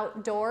ideal for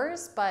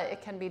outdoors, but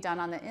it can be done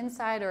on the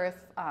inside or if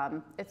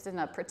it's in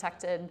a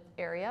protected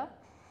area.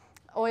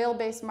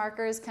 Oil-based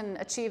markers can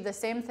achieve the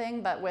same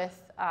thing, but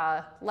with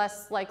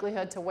less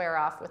likelihood to wear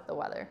off with the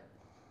weather.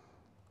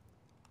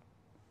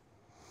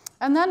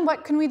 And then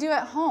what can we do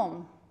at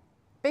home?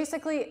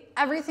 Basically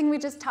everything we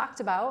just talked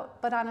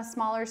about, but on a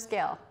smaller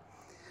scale.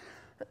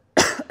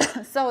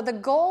 So the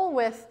goal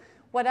with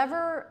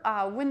whatever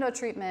window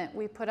treatment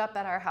we put up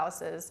at our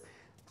houses,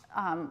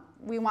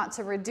 we want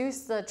to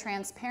reduce the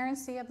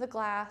transparency of the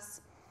glass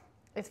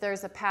if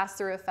there's a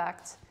pass-through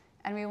effect,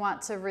 and we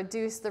want to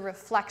reduce the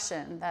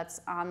reflection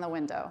that's on the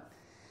window.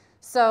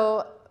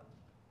 So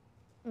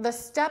the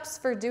steps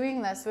for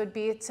doing this would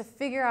be to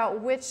figure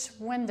out which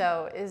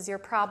window is your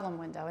problem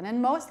window. And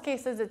in most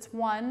cases, it's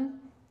 1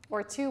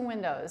 or 2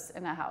 windows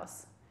in a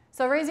house.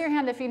 So raise your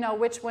hand if you know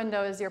which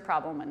window is your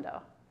problem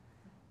window.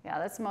 Yeah,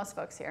 that's most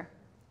folks here.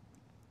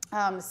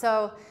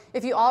 So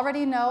if you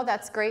already know,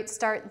 that's great,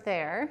 start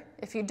there.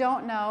 If you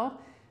don't know,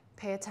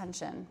 pay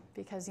attention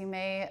because you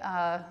may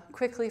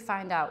quickly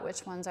find out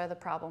which ones are the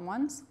problem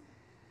ones.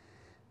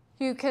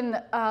 You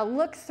can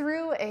look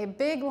through a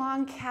big,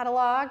 long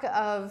catalog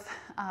of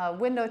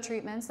window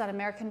treatments that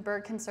American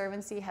Bird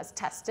Conservancy has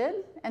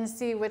tested and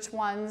see which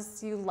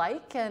ones you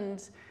like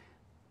and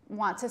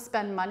want to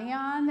spend money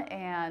on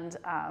and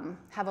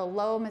have a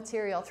low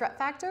material threat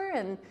factor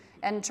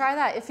and try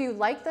that. If you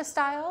like the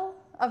style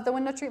of the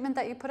window treatment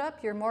that you put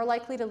up, you're more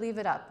likely to leave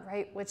it up,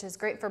 right? Which is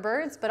great for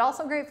birds, but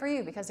also great for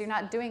you because you're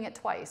not doing it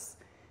twice.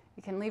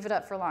 You can leave it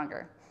up for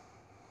longer.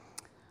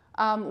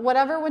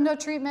 Whatever window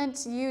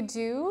treatment you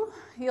do,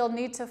 you'll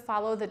need to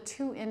follow the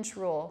 2-inch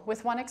rule,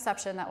 with one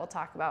exception that we'll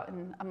talk about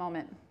in a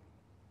moment.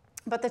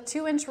 But the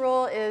 2-inch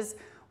rule is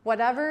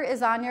whatever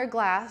is on your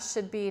glass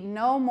should be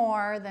no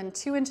more than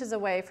 2 inches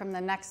away from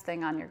the next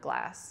thing on your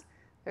glass.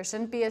 There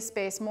shouldn't be a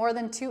space more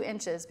than 2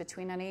 inches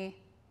between any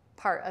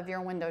part of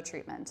your window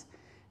treatment.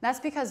 And that's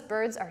because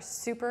birds are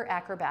super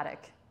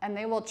acrobatic, and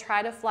they will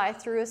try to fly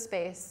through a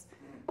space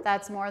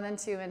that's more than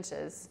 2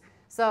 inches.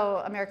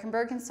 So American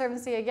Bird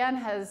Conservancy, again,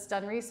 has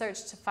done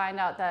research to find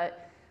out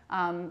that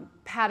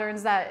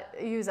patterns that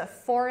use a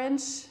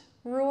 4-inch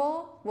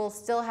rule will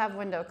still have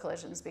window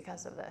collisions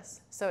because of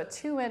this. So a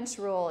 2-inch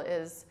rule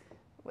is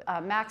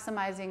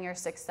maximizing your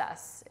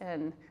success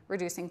in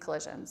reducing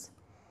collisions.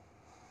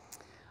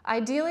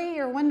 Ideally,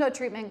 your window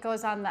treatment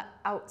goes on the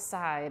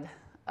outside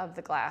of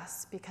the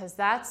glass because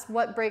that's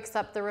what breaks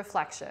up the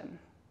reflection,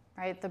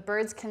 right? The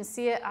birds can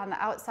see it on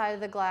the outside of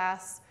the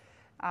glass.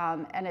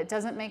 And it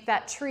doesn't make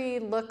that tree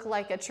look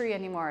like a tree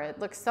anymore. It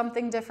looks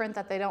something different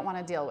that they don't want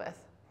to deal with.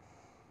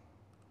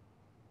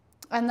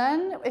 And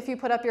then if you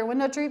put up your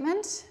window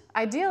treatment,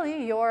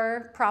 ideally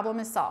your problem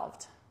is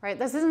solved, right?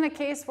 This isn't a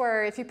case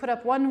where if you put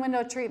up one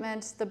window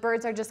treatment, the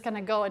birds are just going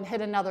to go and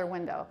hit another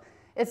window.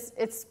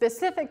 It's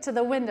specific to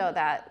the window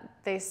that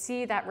they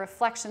see that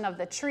reflection of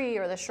the tree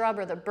or the shrub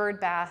or the bird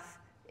bath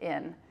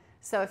in.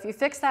 So if you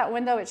fix that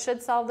window, it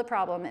should solve the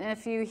problem. And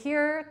if you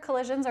hear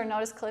collisions or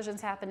notice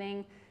collisions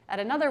happening at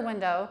another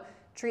window,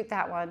 treat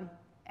that one,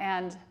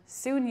 and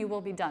soon you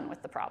will be done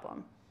with the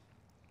problem.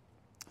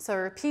 So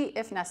repeat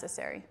if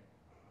necessary.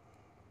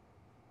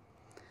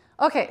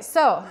 Okay,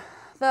 so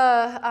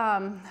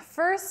the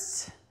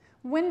first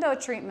window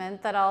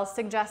treatment that I'll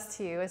suggest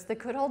to you is the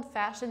good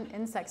old-fashioned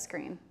insect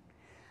screen.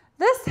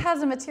 This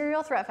has a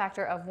material threat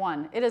factor of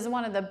 1. It is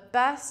one of the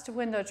best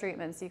window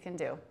treatments you can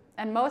do.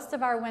 And most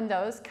of our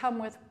windows come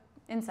with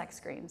insect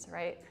screens,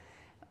 right?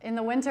 In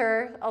the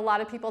winter, a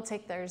lot of people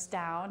take theirs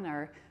down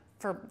or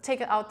take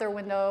out their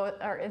window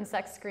or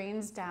insect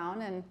screens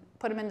down and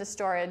put them into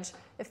storage.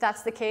 If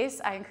that's the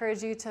case, I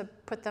encourage you to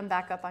put them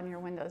back up on your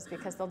windows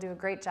because they'll do a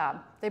great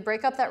job. They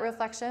break up that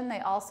reflection. They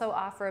also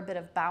offer a bit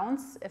of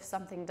bounce if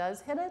something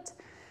does hit it.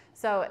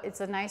 So it's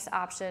a nice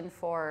option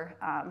for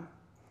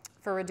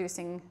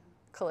reducing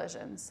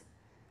collisions.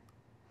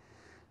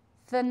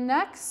 The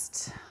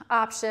next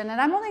option,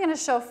 and I'm only going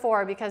to show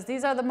 4 because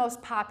these are the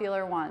most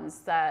popular ones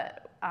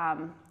that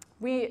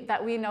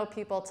we know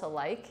people to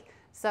like.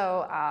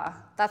 So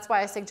that's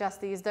why I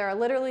suggest these. There are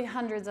literally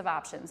hundreds of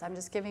options. I'm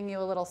just giving you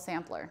a little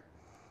sampler.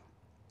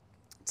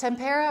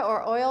 Tempera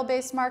or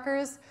oil-based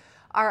markers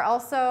are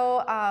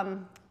also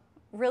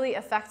really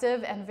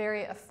effective and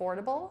very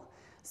affordable.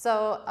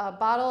 So a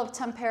bottle of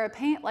tempera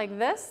paint like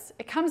this,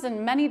 it comes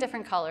in many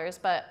different colors,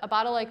 but a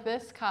bottle like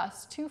this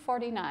costs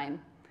 $2.49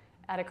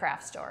 at a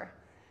craft store.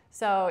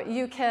 So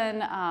you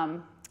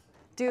can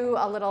do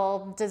a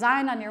little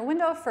design on your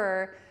window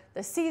for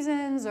the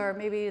seasons or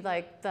maybe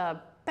like the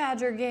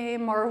Badger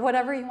game or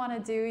whatever you want to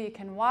do. You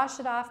can wash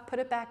it off, put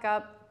it back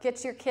up,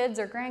 get your kids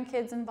or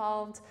grandkids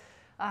involved.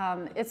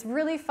 It's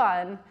really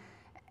fun.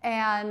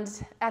 And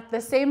at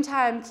the same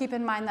time, keep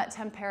in mind that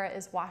tempera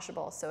is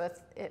washable. So if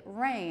it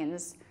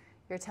rains,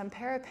 your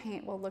tempera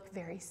paint will look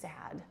very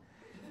sad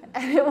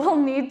and it will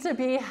need to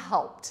be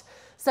helped.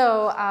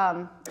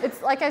 So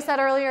it's like I said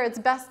earlier, it's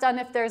best done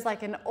if there's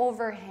like an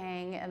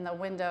overhang and the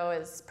window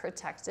is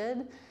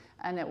protected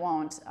and it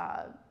won't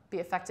be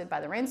affected by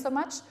the rain so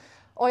much.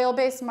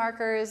 Oil-based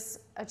markers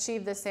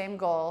achieve the same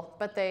goal,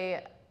 but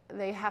they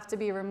have to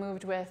be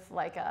removed with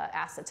like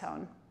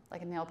acetone,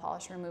 like a nail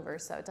polish remover,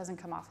 so it doesn't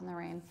come off in the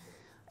rain.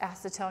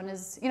 Acetone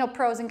is,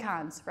 pros and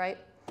cons, right?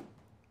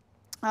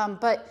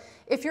 But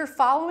if you're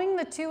following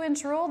the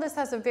 2-inch rule, this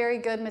has a very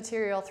good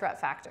material threat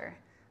factor.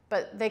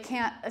 But they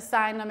can't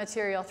assign a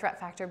material threat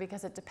factor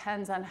because it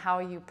depends on how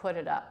you put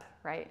it up,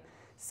 right?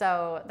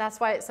 So that's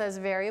why it says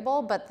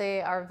variable, but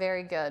they are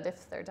very good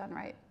if they're done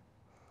right.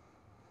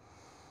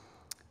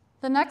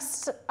 The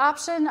next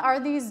option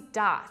are these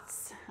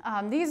dots.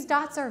 These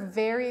dots are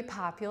very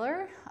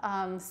popular.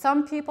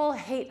 Some people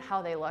hate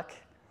how they look.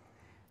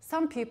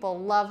 Some people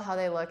love how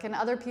they look, and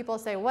other people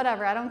say,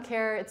 whatever, I don't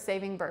care, it's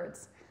saving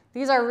birds.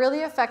 These are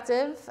really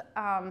effective.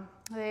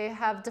 They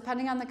have,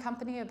 depending on the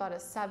company, about a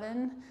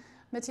 7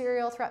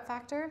 material threat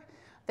factor.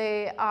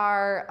 They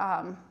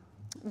are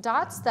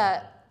dots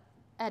that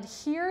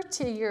adhere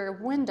to your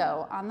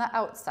window on the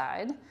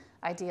outside,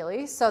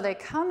 ideally. So they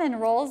come in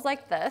rolls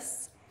like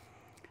this.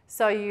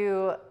 So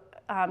you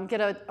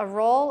get a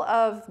roll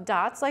of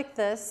dots like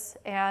this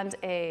and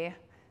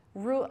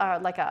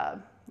like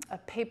a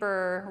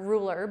paper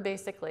ruler,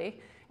 basically,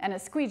 and a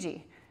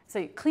squeegee. So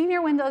you clean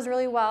your windows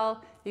really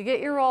well, you get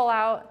your roll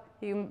out,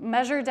 you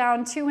measure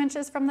down 2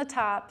 inches from the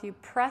top, you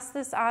press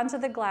this onto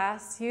the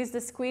glass, use the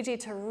squeegee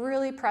to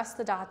really press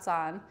the dots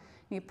on,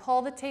 you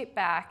pull the tape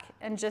back,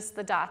 and just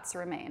the dots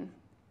remain.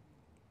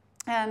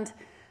 And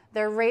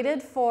they're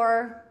rated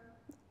for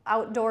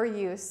outdoor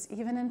use,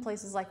 even in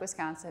places like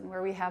Wisconsin,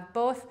 where we have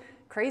both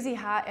crazy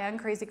hot and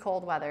crazy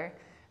cold weather,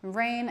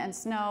 rain and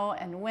snow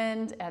and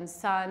wind and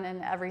sun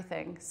and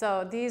everything.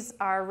 So these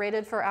are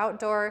rated for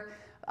outdoor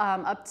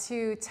up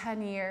to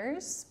 10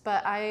 years,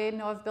 but I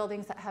know of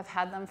buildings that have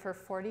had them for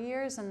 40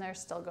 years and they're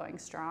still going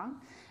strong.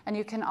 And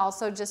you can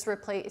also just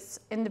replace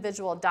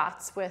individual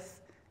dots with,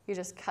 you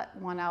just cut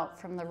one out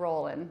from the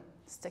roll and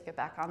stick it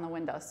back on the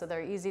window. So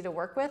they're easy to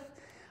work with.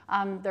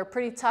 They're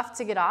pretty tough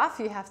to get off.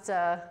 You have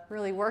to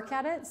really work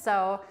at it.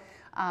 So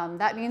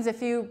that means if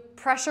you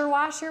pressure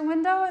wash your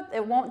window,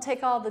 it won't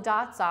take all the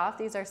dots off.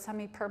 These are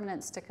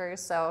semi-permanent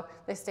stickers, so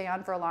they stay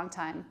on for a long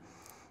time.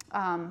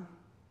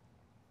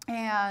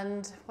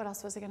 And what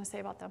else was I going to say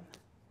about them?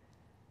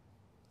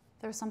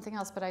 There was something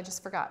else, but I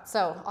just forgot.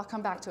 So I'll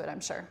come back to it, I'm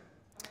sure.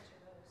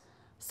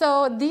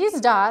 So these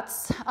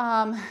dots,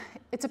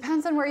 it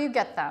depends on where you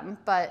get them,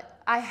 but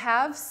I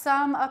have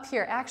some up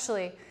here.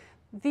 Actually,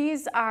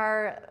 these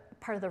are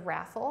part of the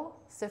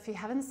raffle. So if you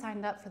haven't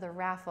signed up for the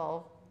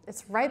raffle,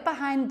 it's right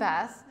behind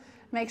Beth.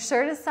 Make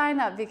sure to sign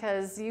up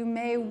because you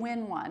may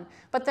win one.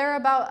 But they're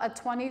about a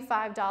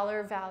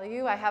 $25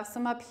 value. I have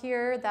some up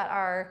here that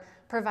are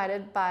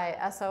provided by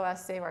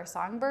SOS Save Our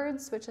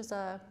Songbirds, which is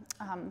a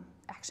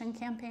action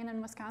campaign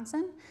in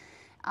Wisconsin.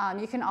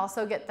 You can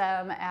also get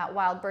them at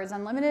Wild Birds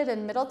Unlimited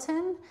in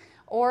Middleton,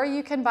 or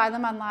you can buy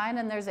them online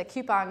and there's a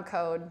coupon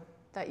code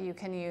that you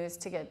can use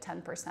to get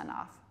 10%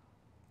 off.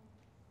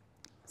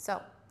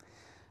 So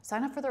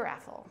sign up for the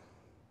raffle.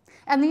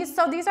 And these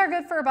are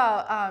good for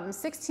about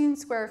 16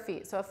 square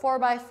feet. So a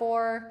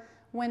 4x4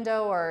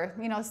 window, or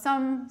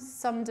some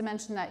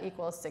dimension that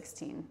equals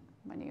 16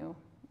 when you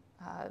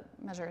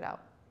measure it out.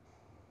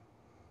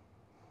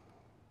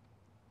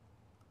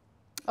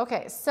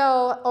 Okay,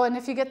 so, and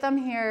if you get them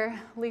here,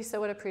 Lisa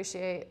would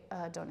appreciate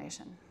a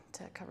donation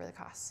to cover the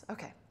costs.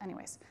 Okay,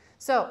 anyways.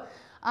 So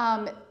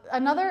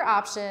another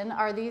option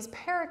are these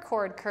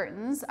paracord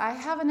curtains. I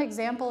have an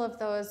example of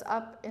those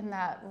up in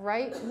that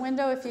right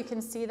window if you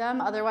can see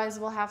them. Otherwise,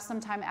 we'll have some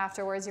time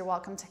afterwards. You're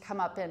welcome to come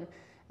up and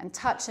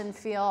touch and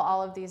feel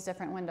all of these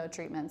different window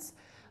treatments.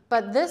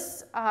 But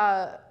this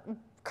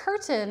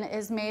curtain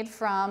is made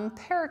from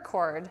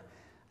paracord.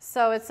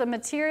 So it's a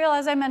material,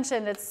 as I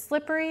mentioned, it's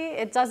slippery.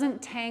 It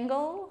doesn't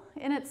tangle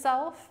in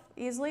itself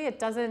easily. It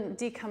doesn't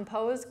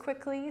decompose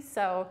quickly.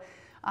 So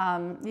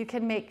you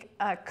can make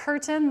a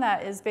curtain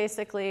that is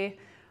basically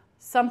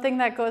something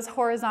that goes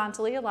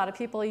horizontally. A lot of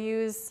people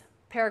use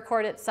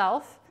paracord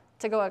itself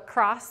to go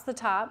across the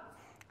top.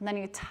 And then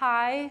you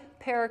tie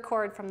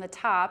paracord from the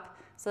top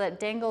so that it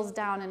dangles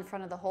down in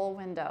front of the whole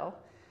window.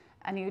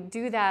 And you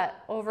do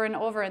that over and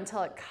over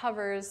until it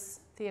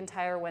covers the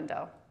entire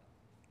window.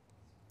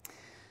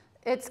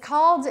 It's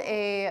called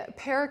a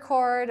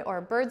paracord or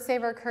bird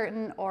saver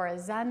curtain or a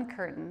Zen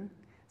curtain.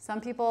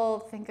 Some people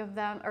think of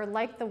them or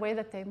like the way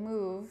that they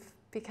move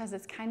because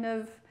it's kind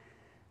of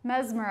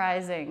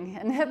mesmerizing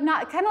and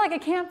kind of like a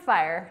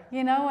campfire,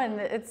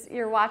 and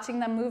you're watching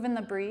them move in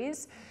the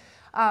breeze.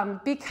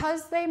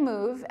 Because they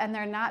move and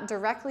they're not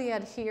directly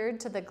adhered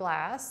to the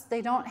glass,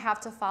 they don't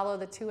have to follow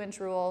the 2-inch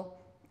rule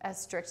as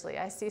strictly.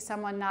 I see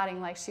someone nodding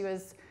like she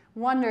was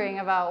wondering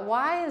about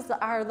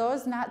are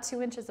those not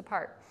 2 inches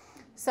apart?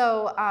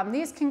 So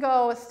these can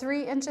go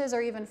 3 inches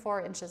or even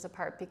 4 inches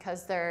apart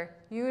because they're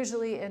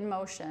usually in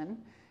motion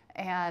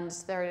and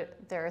they're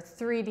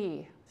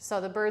 3D.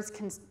 So the birds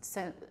can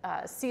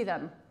see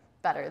them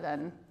better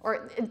than,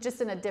 or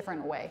just in a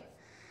different way.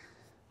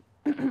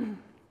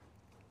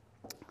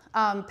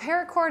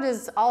 Paracord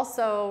is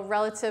also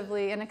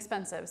relatively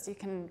inexpensive, so you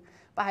can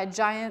buy a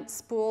giant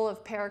spool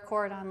of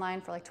paracord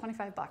online for like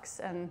 25 bucks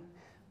and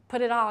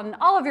put it on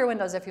all of your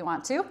windows if you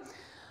want to.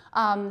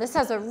 This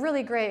has a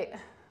really great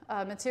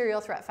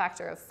material threat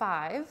factor of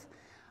 5.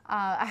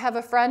 I have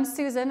a friend,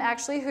 Susan,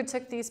 actually, who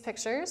took these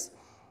pictures.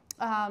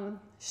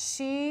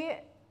 She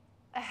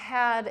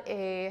had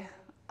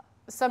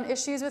some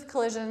issues with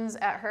collisions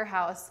at her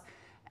house,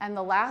 and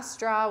the last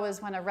straw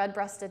was when a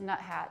red-breasted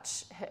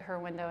nuthatch hit her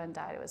window and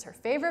died. It was her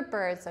favorite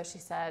bird, so she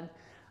said,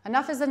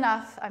 enough is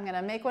enough. I'm going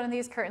to make one of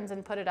these curtains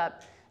and put it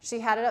up. She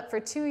had it up for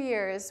 2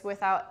 years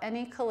without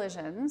any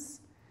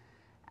collisions,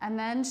 and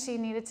then she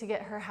needed to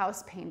get her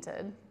house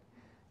painted.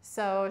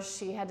 So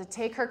she had to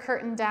take her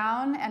curtain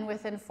down, and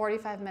within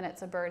 45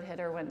 minutes, a bird hit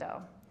her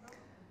window.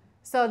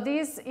 So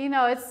these,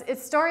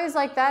 it's stories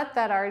like that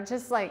that are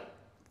just like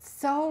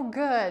so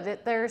good.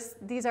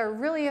 These are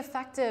really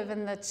effective,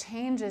 and the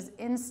change is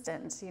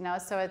instant,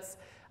 So it's,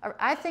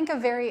 I think, a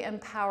very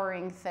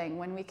empowering thing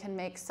when we can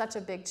make such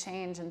a big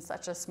change in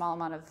such a small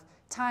amount of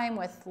time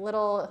with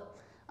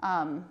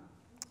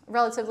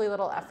relatively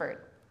little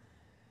effort.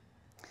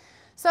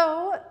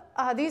 So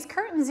these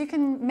curtains you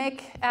can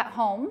make at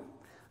home.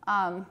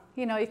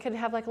 You could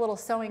have like a little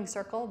sewing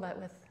circle, but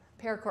with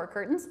paracord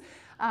curtains.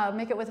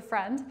 Make it with a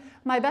friend.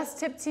 My best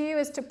tip to you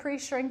is to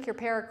pre-shrink your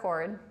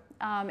paracord.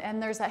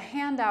 And there's a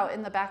handout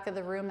in the back of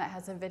the room that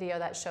has a video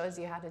that shows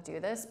you how to do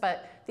this.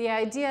 But the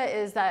idea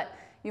is that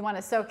you want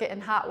to soak it in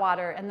hot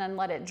water and then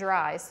let it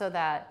dry so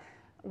that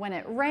when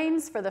it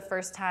rains for the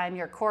first time,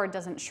 your cord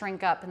doesn't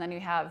shrink up and then you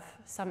have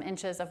some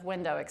inches of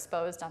window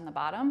exposed on the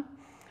bottom.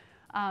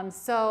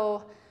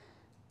 So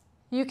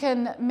you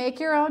can make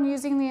your own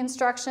using the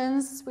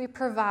instructions we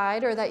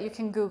provide, or that you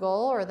can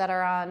Google, or that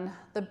are on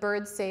the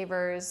Bird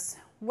Savers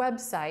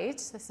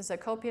website. This is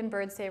Acopian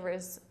Bird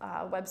Savers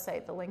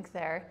website, the link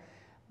there.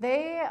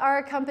 They are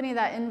a company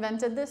that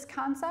invented this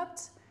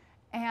concept,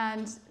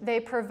 and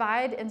they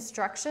provide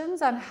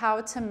instructions on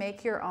how to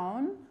make your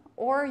own,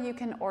 or you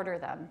can order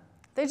them.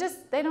 They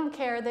don't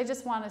care, they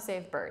just want to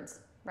save birds,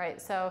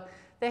 right? So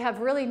they have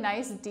really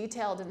nice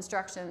detailed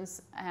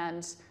instructions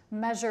and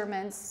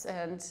measurements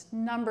and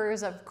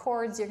numbers of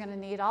cords you're going to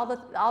need, all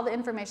the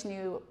information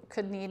you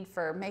could need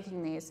for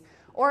making these.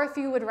 Or if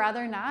you would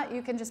rather not,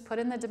 you can just put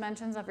in the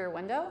dimensions of your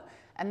window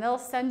and they'll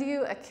send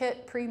you a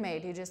kit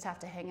pre-made. You just have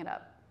to hang it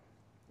up.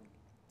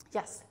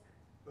 Yes?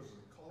 Does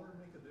the color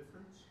make a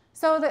difference?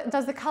 So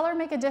does the color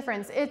make a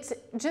difference? It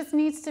just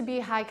needs to be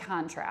high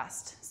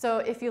contrast. So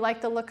if you like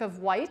the look of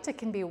white, it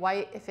can be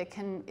white.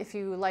 If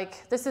you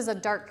like, this is a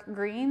dark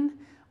green,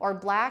 or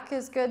black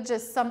is good,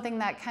 just something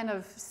that kind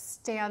of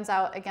stands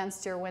out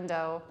against your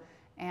window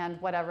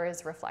and whatever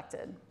is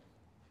reflected.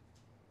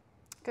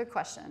 Good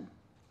question.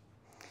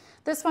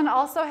 This one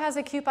also has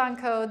a coupon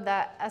code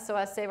that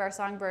SOS Save Our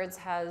Songbirds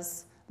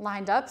has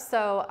lined up.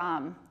 So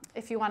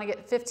if you want to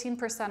get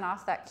 15%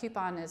 off, that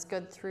coupon is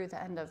good through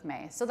the end of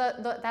May. So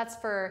that's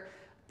for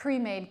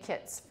pre-made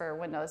kits for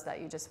windows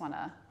that you just want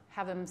to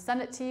have them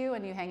send it to you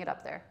and you hang it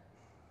up there.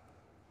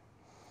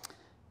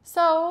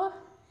 So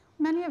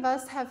many of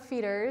us have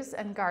feeders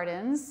and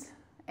gardens,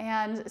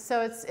 and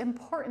so it's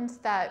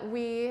important that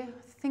we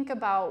think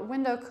about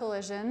window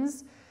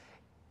collisions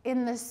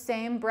in the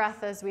same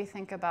breath as we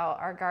think about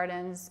our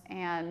gardens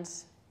and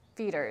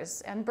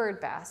feeders and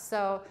bird baths.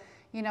 So,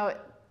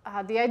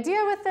 the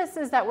idea with this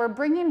is that we're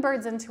bringing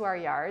birds into our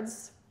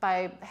yards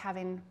by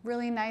having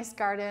really nice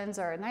gardens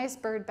or a nice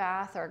bird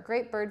bath or a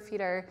great bird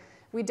feeder.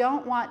 We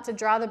don't want to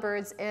draw the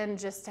birds in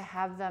just to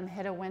have them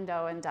hit a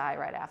window and die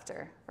right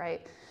after,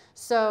 right?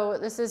 So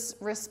this is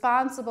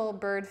responsible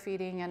bird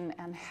feeding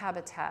and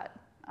habitat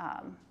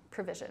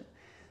provision.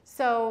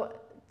 So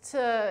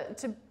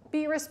to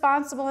be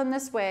responsible in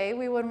this way,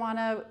 we would want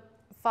to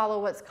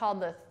follow what's called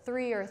the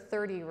 3 or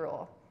 30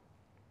 rule.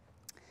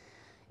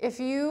 If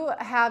you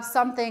have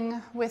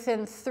something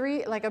within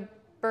 3, like a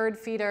bird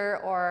feeder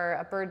or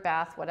a bird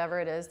bath, whatever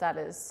it is that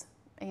is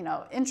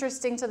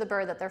interesting to the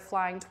bird that they're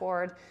flying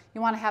toward,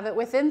 you want to have it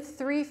within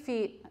 3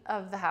 feet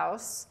of the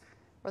house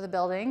or the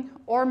building,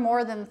 or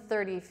more than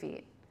 30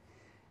 feet.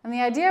 And the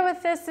idea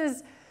with this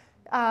is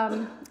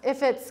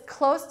if it's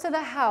close to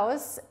the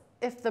house,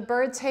 if the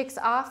bird takes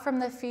off from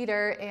the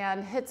feeder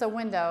and hits a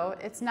window,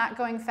 it's not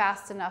going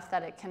fast enough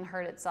that it can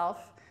hurt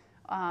itself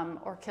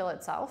or kill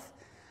itself.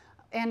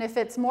 And if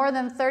it's more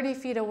than 30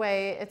 feet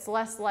away, it's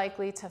less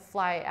likely to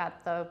fly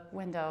at the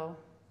window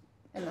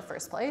in the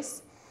first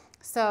place.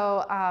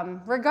 So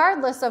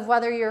regardless of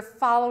whether you're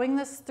following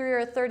this 3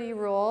 or 30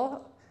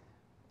 rule,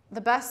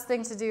 the best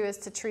thing to do is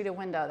to treat a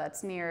window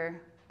that's near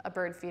a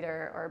bird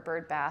feeder or a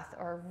bird bath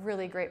or a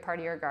really great part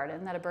of your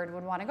garden that a bird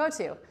would want to go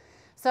to.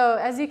 So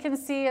as you can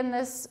see in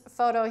this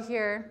photo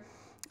here,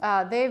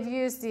 they've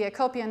used the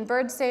Acopian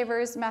Bird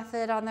Savers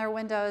method on their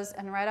windows,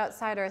 and right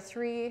outside are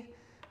 3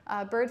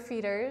 bird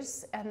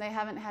feeders, and they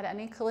haven't had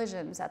any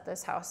collisions at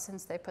this house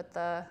since they put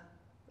the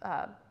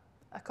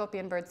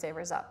Acopian Bird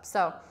Savers up.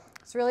 So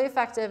it's really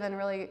effective and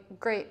really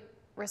great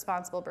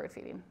responsible bird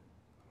feeding.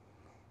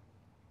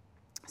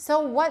 So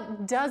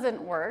what doesn't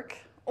work,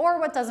 or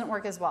what doesn't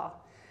work as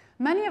well?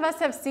 Many of us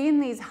have seen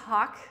these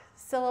hawk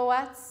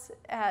silhouettes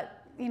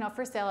at,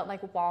 for sale at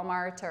like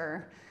Walmart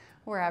or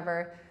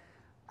wherever.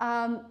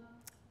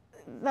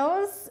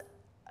 Those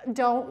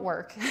don't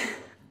work,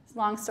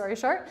 long story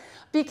short,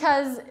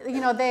 because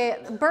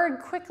the bird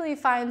quickly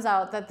finds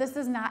out that this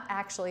is not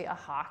actually a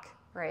hawk,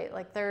 right?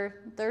 Like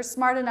they're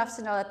smart enough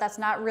to know that that's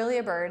not really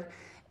a bird.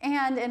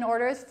 And in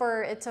order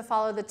for it to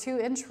follow the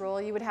 2-inch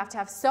rule, you would have to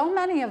have so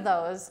many of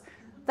those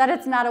that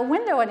it's not a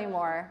window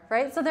anymore,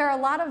 right? So there are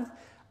a lot of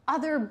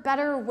other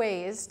better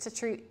ways to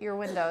treat your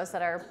windows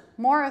that are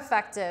more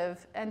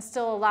effective and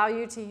still allow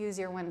you to use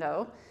your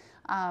window,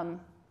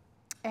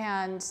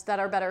 and that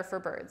are better for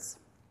birds.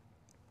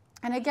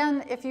 And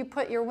again, if you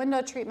put your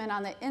window treatment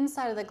on the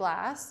inside of the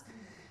glass,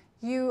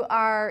 you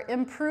are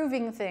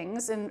improving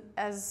things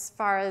as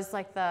far as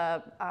like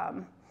the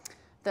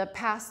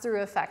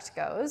pass-through effect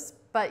goes,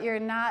 but you're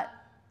not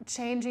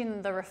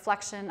changing the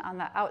reflection on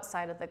the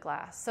outside of the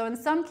glass. So in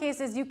some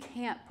cases, you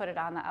can't put it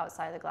on the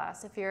outside of the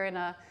glass. If you're in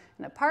an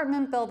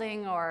apartment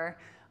building, or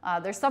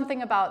there's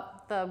something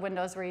about the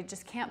windows where you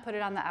just can't put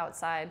it on the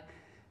outside.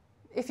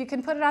 If you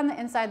can put it on the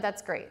inside,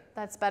 that's great.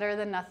 That's better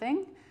than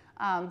nothing.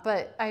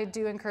 But I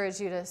do encourage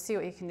you to see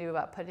what you can do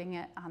about putting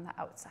it on the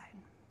outside.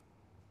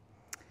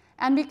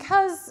 And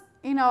because,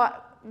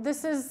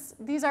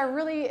 these are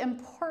really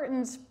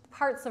important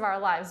parts of our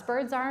lives.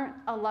 Birds aren't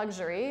a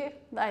luxury.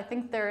 I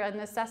think they're a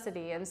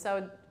necessity. And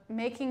so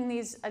making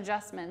these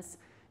adjustments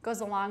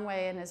goes a long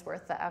way and is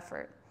worth the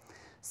effort.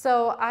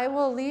 So I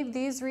will leave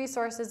these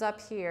resources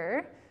up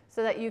here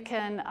so that you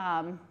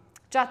can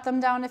jot them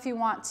down if you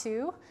want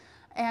to.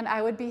 And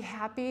I would be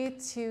happy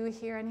to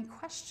hear any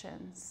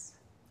questions.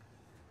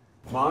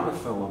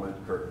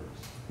 Monofilament curtains.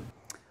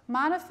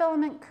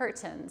 Monofilament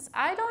curtains.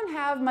 I don't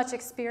have much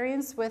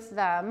experience with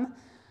them.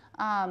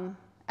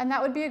 And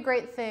that would be a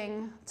great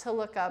thing to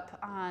look up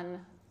on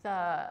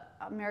the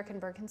American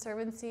Bird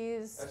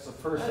Conservancy's. That's the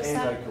first website.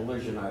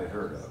 anti-collision I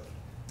heard of.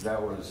 That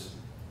was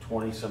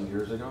 20-some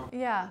years ago.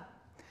 Yeah.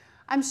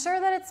 I'm sure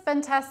that it's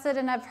been tested,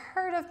 and I've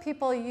heard of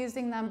people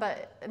using them,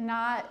 but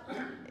not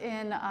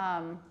in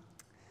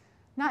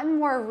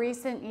more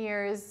recent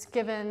years,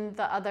 given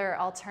the other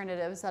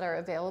alternatives that are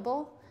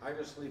available. I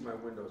just leave my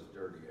windows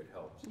dirty. It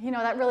helps.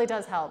 That really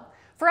does help.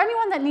 For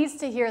anyone that needs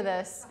to hear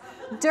this,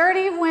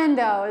 dirty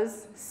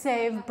windows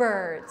save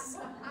birds.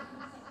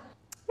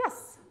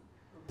 Yes?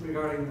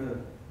 Regarding the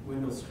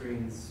window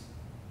screens,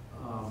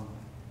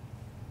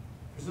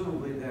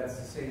 presumably that's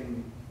the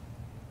same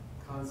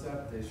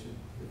concept. They should,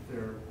 if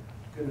they're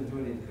going to do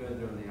any good,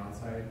 they're on the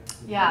outside.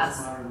 Yes.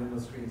 Most modern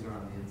window screens are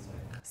on the inside.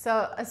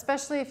 So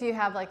especially if you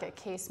have like a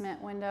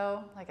casement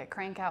window, like a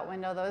crank out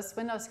window, those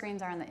window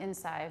screens are on the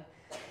inside.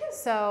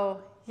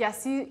 So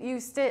yes, you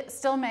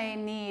still may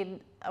need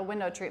a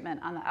window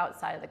treatment on the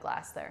outside of the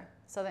glass there.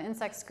 So the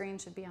insect screen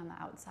should be on the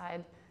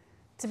outside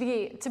to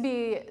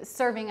be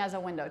serving as a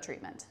window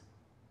treatment.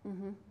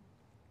 Mm-hmm.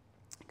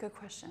 Good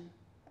question.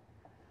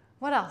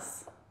 What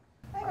else?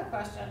 I have a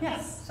question.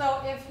 Yes. So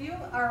if you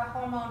are a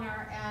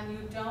homeowner and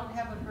you don't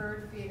have a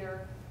bird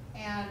feeder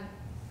and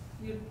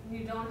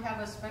you don't have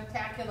a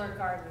spectacular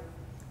garden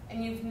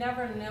and you've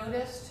never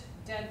noticed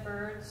dead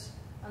birds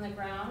on the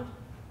ground,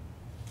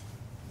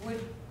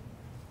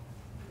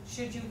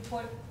 should you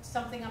put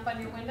something up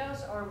on your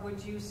windows, or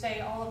would you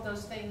say all of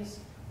those things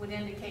would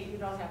indicate you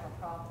don't have a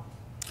problem?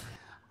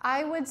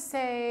 I would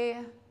say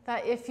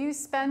that if you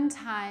spend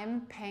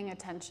time paying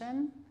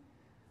attention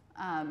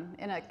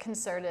in a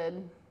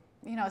concerted,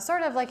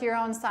 sort of like your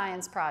own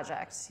science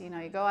project. You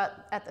go out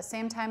at the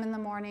same time in the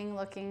morning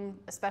looking,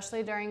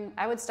 especially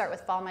I would start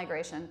with fall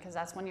migration because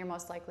that's when you're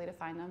most likely to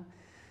find them.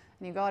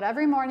 And you go out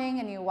every morning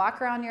and you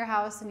walk around your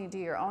house and you do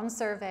your own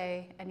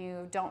survey and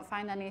you don't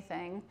find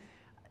anything.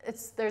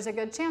 There's a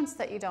good chance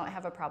that you don't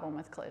have a problem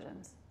with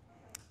collisions.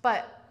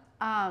 But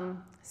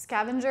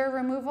scavenger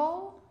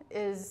removal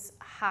is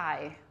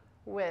high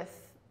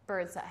with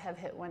birds that have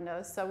hit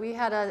windows. So we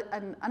had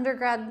an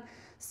undergrad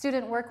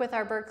student work with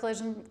our Bird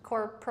Collision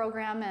Corps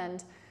program,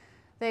 and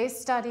they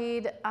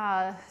studied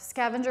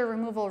scavenger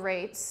removal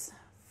rates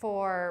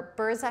for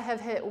birds that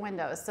have hit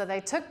windows. So they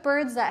took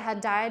birds that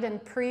had died in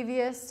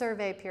previous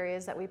survey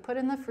periods that we put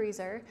in the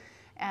freezer,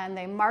 and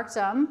they marked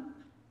them,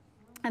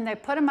 and they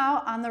put them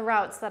out on the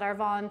routes that our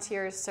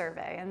volunteers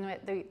survey. And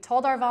they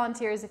told our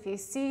volunteers, if you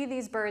see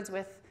these birds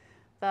with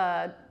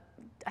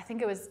I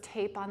think it was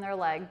tape on their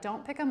leg,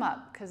 don't pick them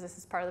up because this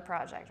is part of the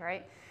project,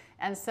 right?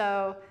 And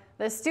so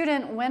the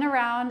student went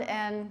around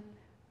and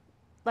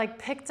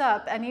picked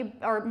up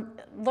or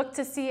looked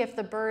to see if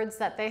the birds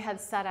that they had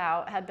set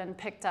out had been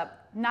picked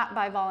up, not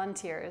by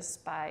volunteers,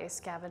 by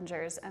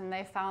scavengers. And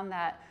they found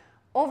that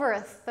over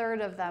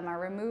 1/3 of them are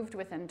removed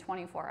within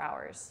 24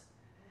 hours,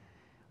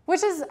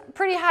 which is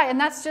pretty high. And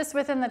that's just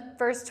within the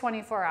first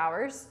 24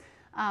 hours.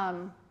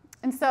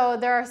 And so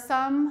there are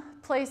some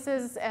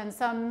places and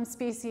some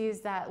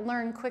species that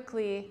learn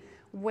quickly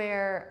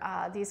where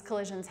these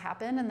collisions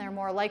happen, and they're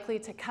more likely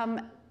to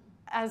come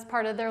as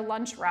part of their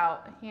lunch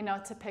route, you know,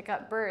 to pick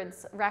up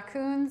birds.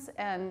 Raccoons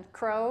and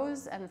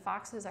crows and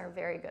foxes are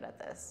very good at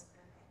this.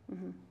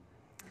 Mm-hmm.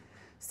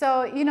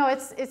 So, you know,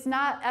 it's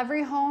not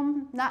every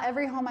home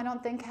I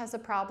don't think has a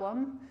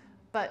problem,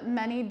 but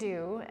many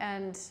do,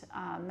 and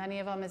many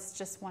of them it's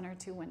just 1 or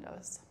 2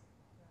 windows.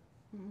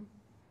 Mm-hmm.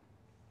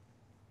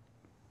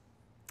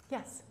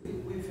 Yes?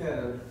 We've had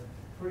a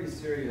pretty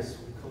serious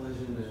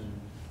collision and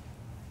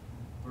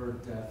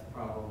bird death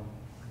problem.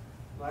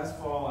 Last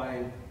fall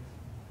I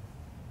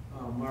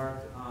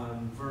marked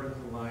on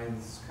vertical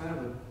lines kind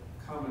of a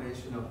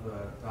combination of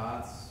the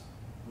dots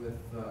with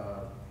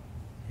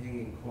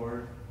hanging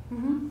cord,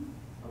 Mm-hmm.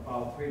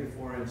 about 3 to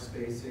 4 inch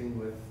spacing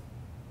with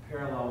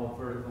parallel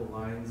vertical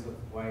lines of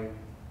white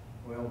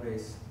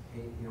oil-based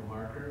paint, you know,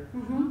 marker.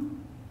 Mm-hmm.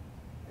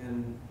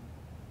 And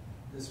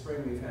this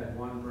spring we've had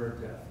 1 bird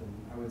death, and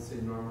I would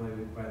say normally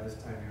by this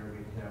time of year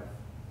we'd have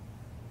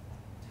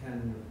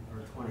 10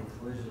 or 20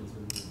 collisions,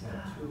 and we've had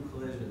 2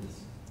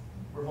 collisions.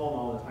 We're home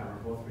all the time,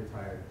 we're both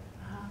retired.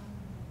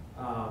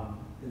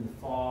 In the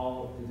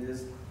fall, it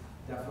is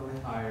definitely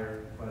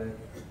higher, but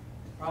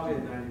probably a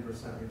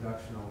 90%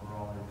 reduction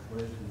overall in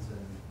collisions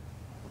and,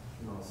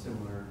 you know, a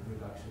similar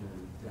reduction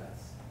in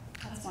deaths.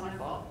 That's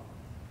wonderful.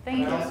 Thank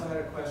you. I also had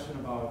a question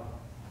about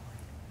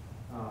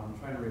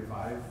trying to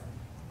revive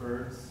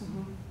birds.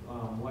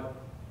 Mm-hmm. What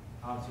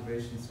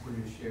observations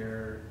can you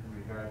share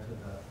in regard to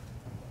the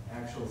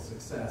actual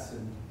success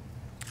and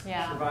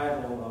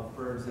survival of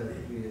birds that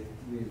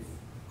we've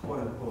quote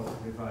unquote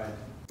revived?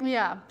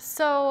 Yeah,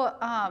 so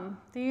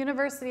the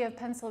University of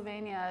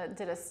Pennsylvania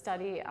did a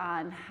study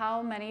on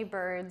how many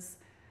birds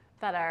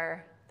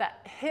that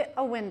hit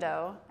a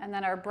window and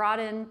then are brought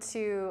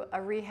into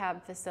a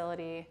rehab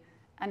facility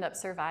end up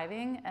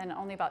surviving, and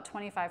only about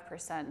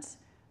 25%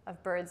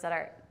 of birds that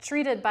are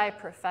treated by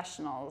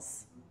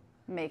professionals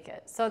make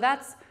it. So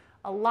that's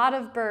a lot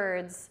of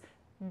birds.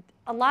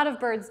 A lot of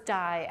birds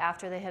die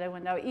after they hit a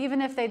window,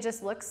 even if they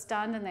just look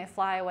stunned and they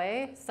fly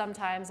away.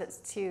 Sometimes it's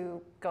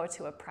to go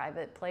to a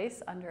private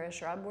place under a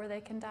shrub where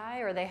they can die,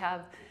 or they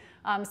have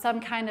some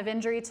kind of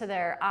injury to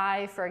their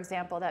eye, for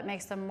example, that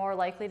makes them more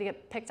likely to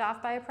get picked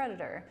off by a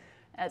predator.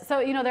 So,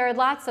 you know, there are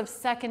lots of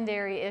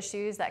secondary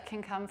issues that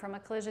can come from a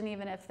collision,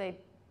 even if they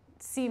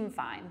seem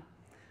fine.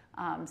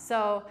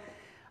 So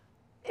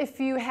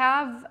if you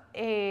have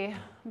a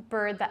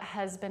bird that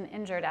has been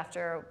injured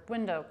after a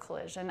window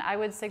collision, I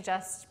would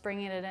suggest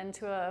bringing it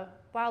into a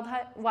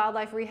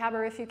wildlife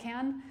rehabber if you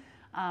can,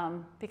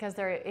 because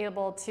they're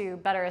able to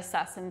better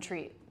assess and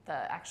treat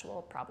the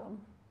actual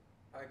problem.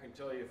 I can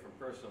tell you from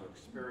personal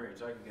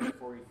experience, I can get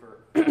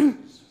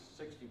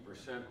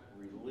 60%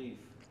 relief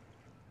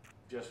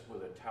just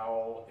with a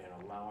towel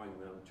and allowing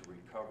them to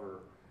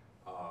recover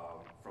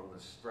from the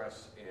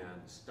stress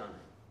and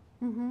stunning.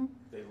 Mm-hmm.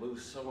 They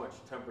lose so much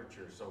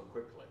temperature so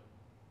quickly,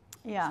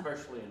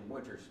 especially in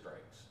winter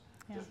strikes.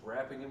 Just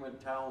wrapping them in a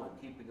towel and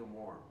keeping them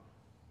warm.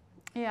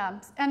 Yeah,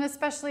 and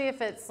especially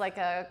if it's like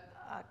a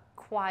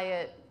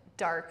quiet,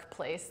 dark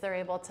place, they're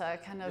able to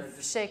kind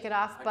of shake it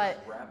off.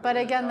 But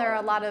again, there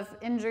are a lot of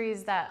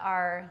injuries that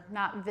are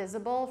not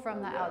visible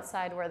from the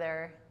outside, where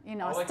they're, you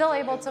know, still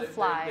able to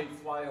fly. They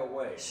fly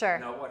away. Sure.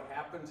 Now what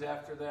happens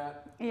after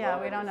that?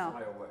 Yeah, we don't know.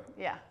 Fly away.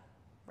 Yeah,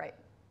 right.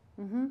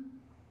 Mm-hmm.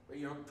 But,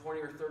 you know,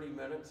 20 or 30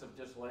 minutes of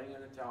just laying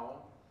in a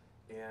towel,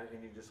 and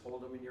you just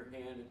hold them in your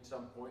hand at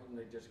some point, and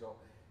they just go,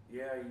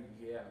 yeah,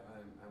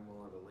 I'm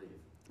willing to leave.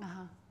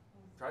 Uh-huh.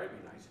 Try to be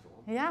nice to them.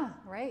 Yeah,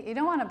 right. You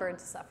don't want a bird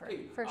to suffer,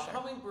 Hey, for sure. A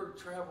hummingbird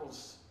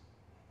travels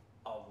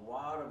a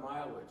lot of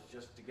mileage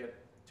just to get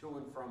to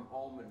and from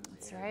home.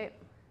 That's right.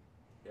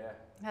 Yeah.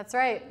 That's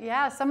right.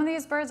 Yeah, some of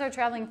these birds are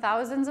traveling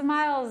thousands of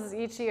miles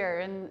each year,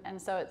 and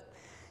so it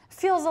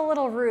feels a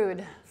little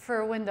rude for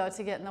a window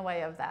to get in the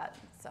way of that.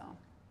 So,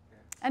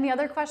 any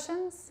other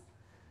questions?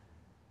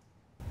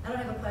 I don't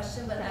have a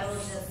question, but I will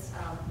just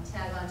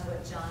tag on to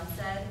what John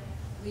said.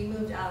 We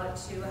moved out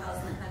to a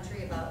house in the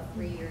country about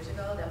 3 years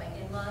ago that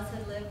my in-laws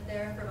had lived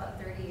there for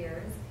about 30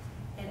 years.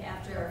 And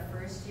after our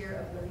first year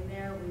of living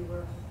there, we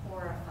were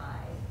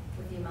horrified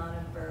with the amount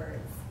of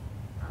birds.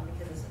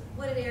 Because it's a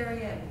wooded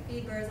area and we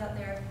feed birds out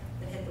there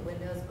that hit the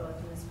windows both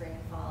in the spring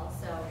and fall.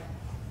 So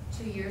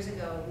 2 years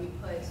ago, we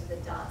put the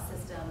dot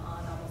system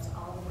on almost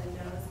all the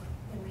windows,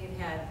 and we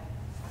had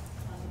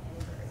any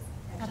birds.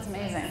 That's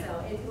amazing.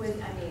 So it was,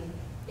 I mean,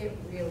 it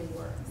really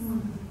works.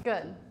 Mm-hmm.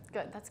 Good,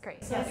 good. That's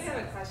great. So yes. I do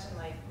have a question.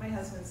 Like, my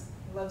husband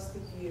loves the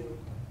view,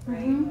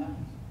 right? Mm-hmm.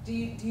 Do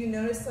you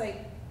notice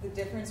like the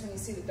difference when you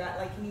see the dot?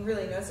 Like, can you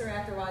really notice it, or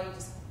after a while you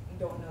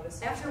don't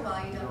notice it? After a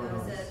while, you don't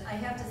notice it. I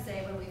have to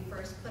say, when we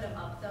first put them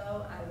up,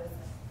 though,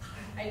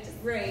 I just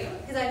right,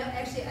 because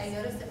I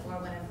noticed it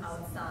more when I'm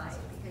outside,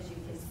 because you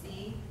can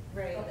see.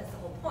 Right. Well, that's the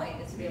whole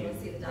point, is to be able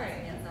to see the dots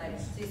on the inside.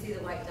 So you see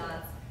the white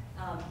dots.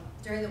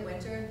 During the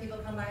winter, people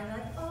come by and they're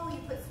like, "Oh, you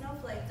put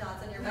snowflake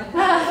dots on your window."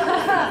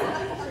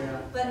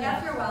 But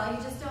after a while,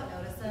 you just don't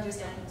notice them.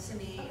 And to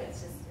me,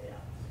 it's just.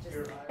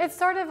 It's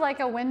sort of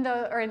like a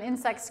window or an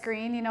insect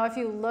screen. You know, if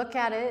you look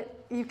at it,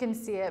 you can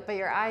see it, but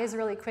your eyes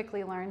really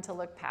quickly learn to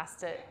look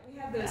past it. We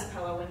have those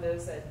Pella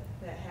windows that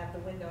that have the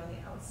window on the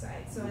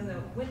outside. So in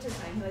the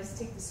wintertime, he likes to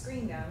take the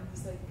screen down.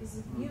 He's like, because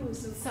the view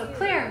is so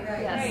clear.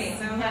 Right. Yes. Right.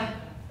 So I'm like,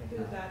 I do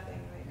that thing.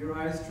 Right. Your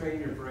eyes train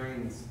your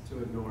brains to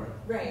ignore it.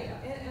 Right.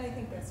 And I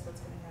think that's what's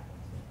going to happen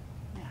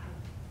too. Yeah.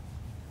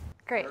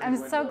 Great. Dirty I'm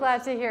so windows.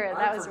 glad to hear it.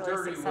 That I'm was for really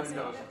dirty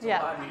successful. windows. It's a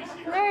Yeah. lot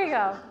easier. There you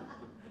go.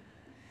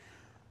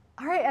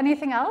 All right.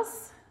 Anything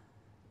else?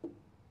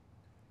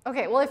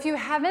 Okay. Well, if you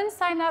haven't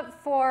signed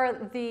up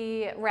for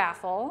the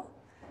raffle,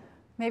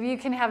 maybe you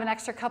can have an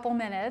extra couple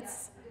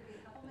minutes.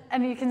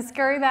 And you can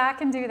scurry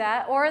back and do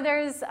that. Or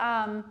there's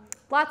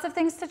lots of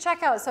things to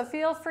check out. So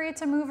feel free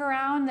to move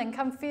around and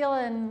come feel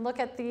and look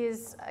at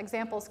these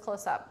examples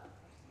close up.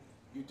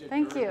 You did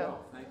Thank very you.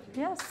 well. Thank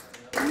you.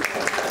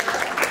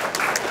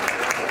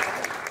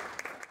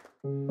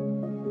 Yes.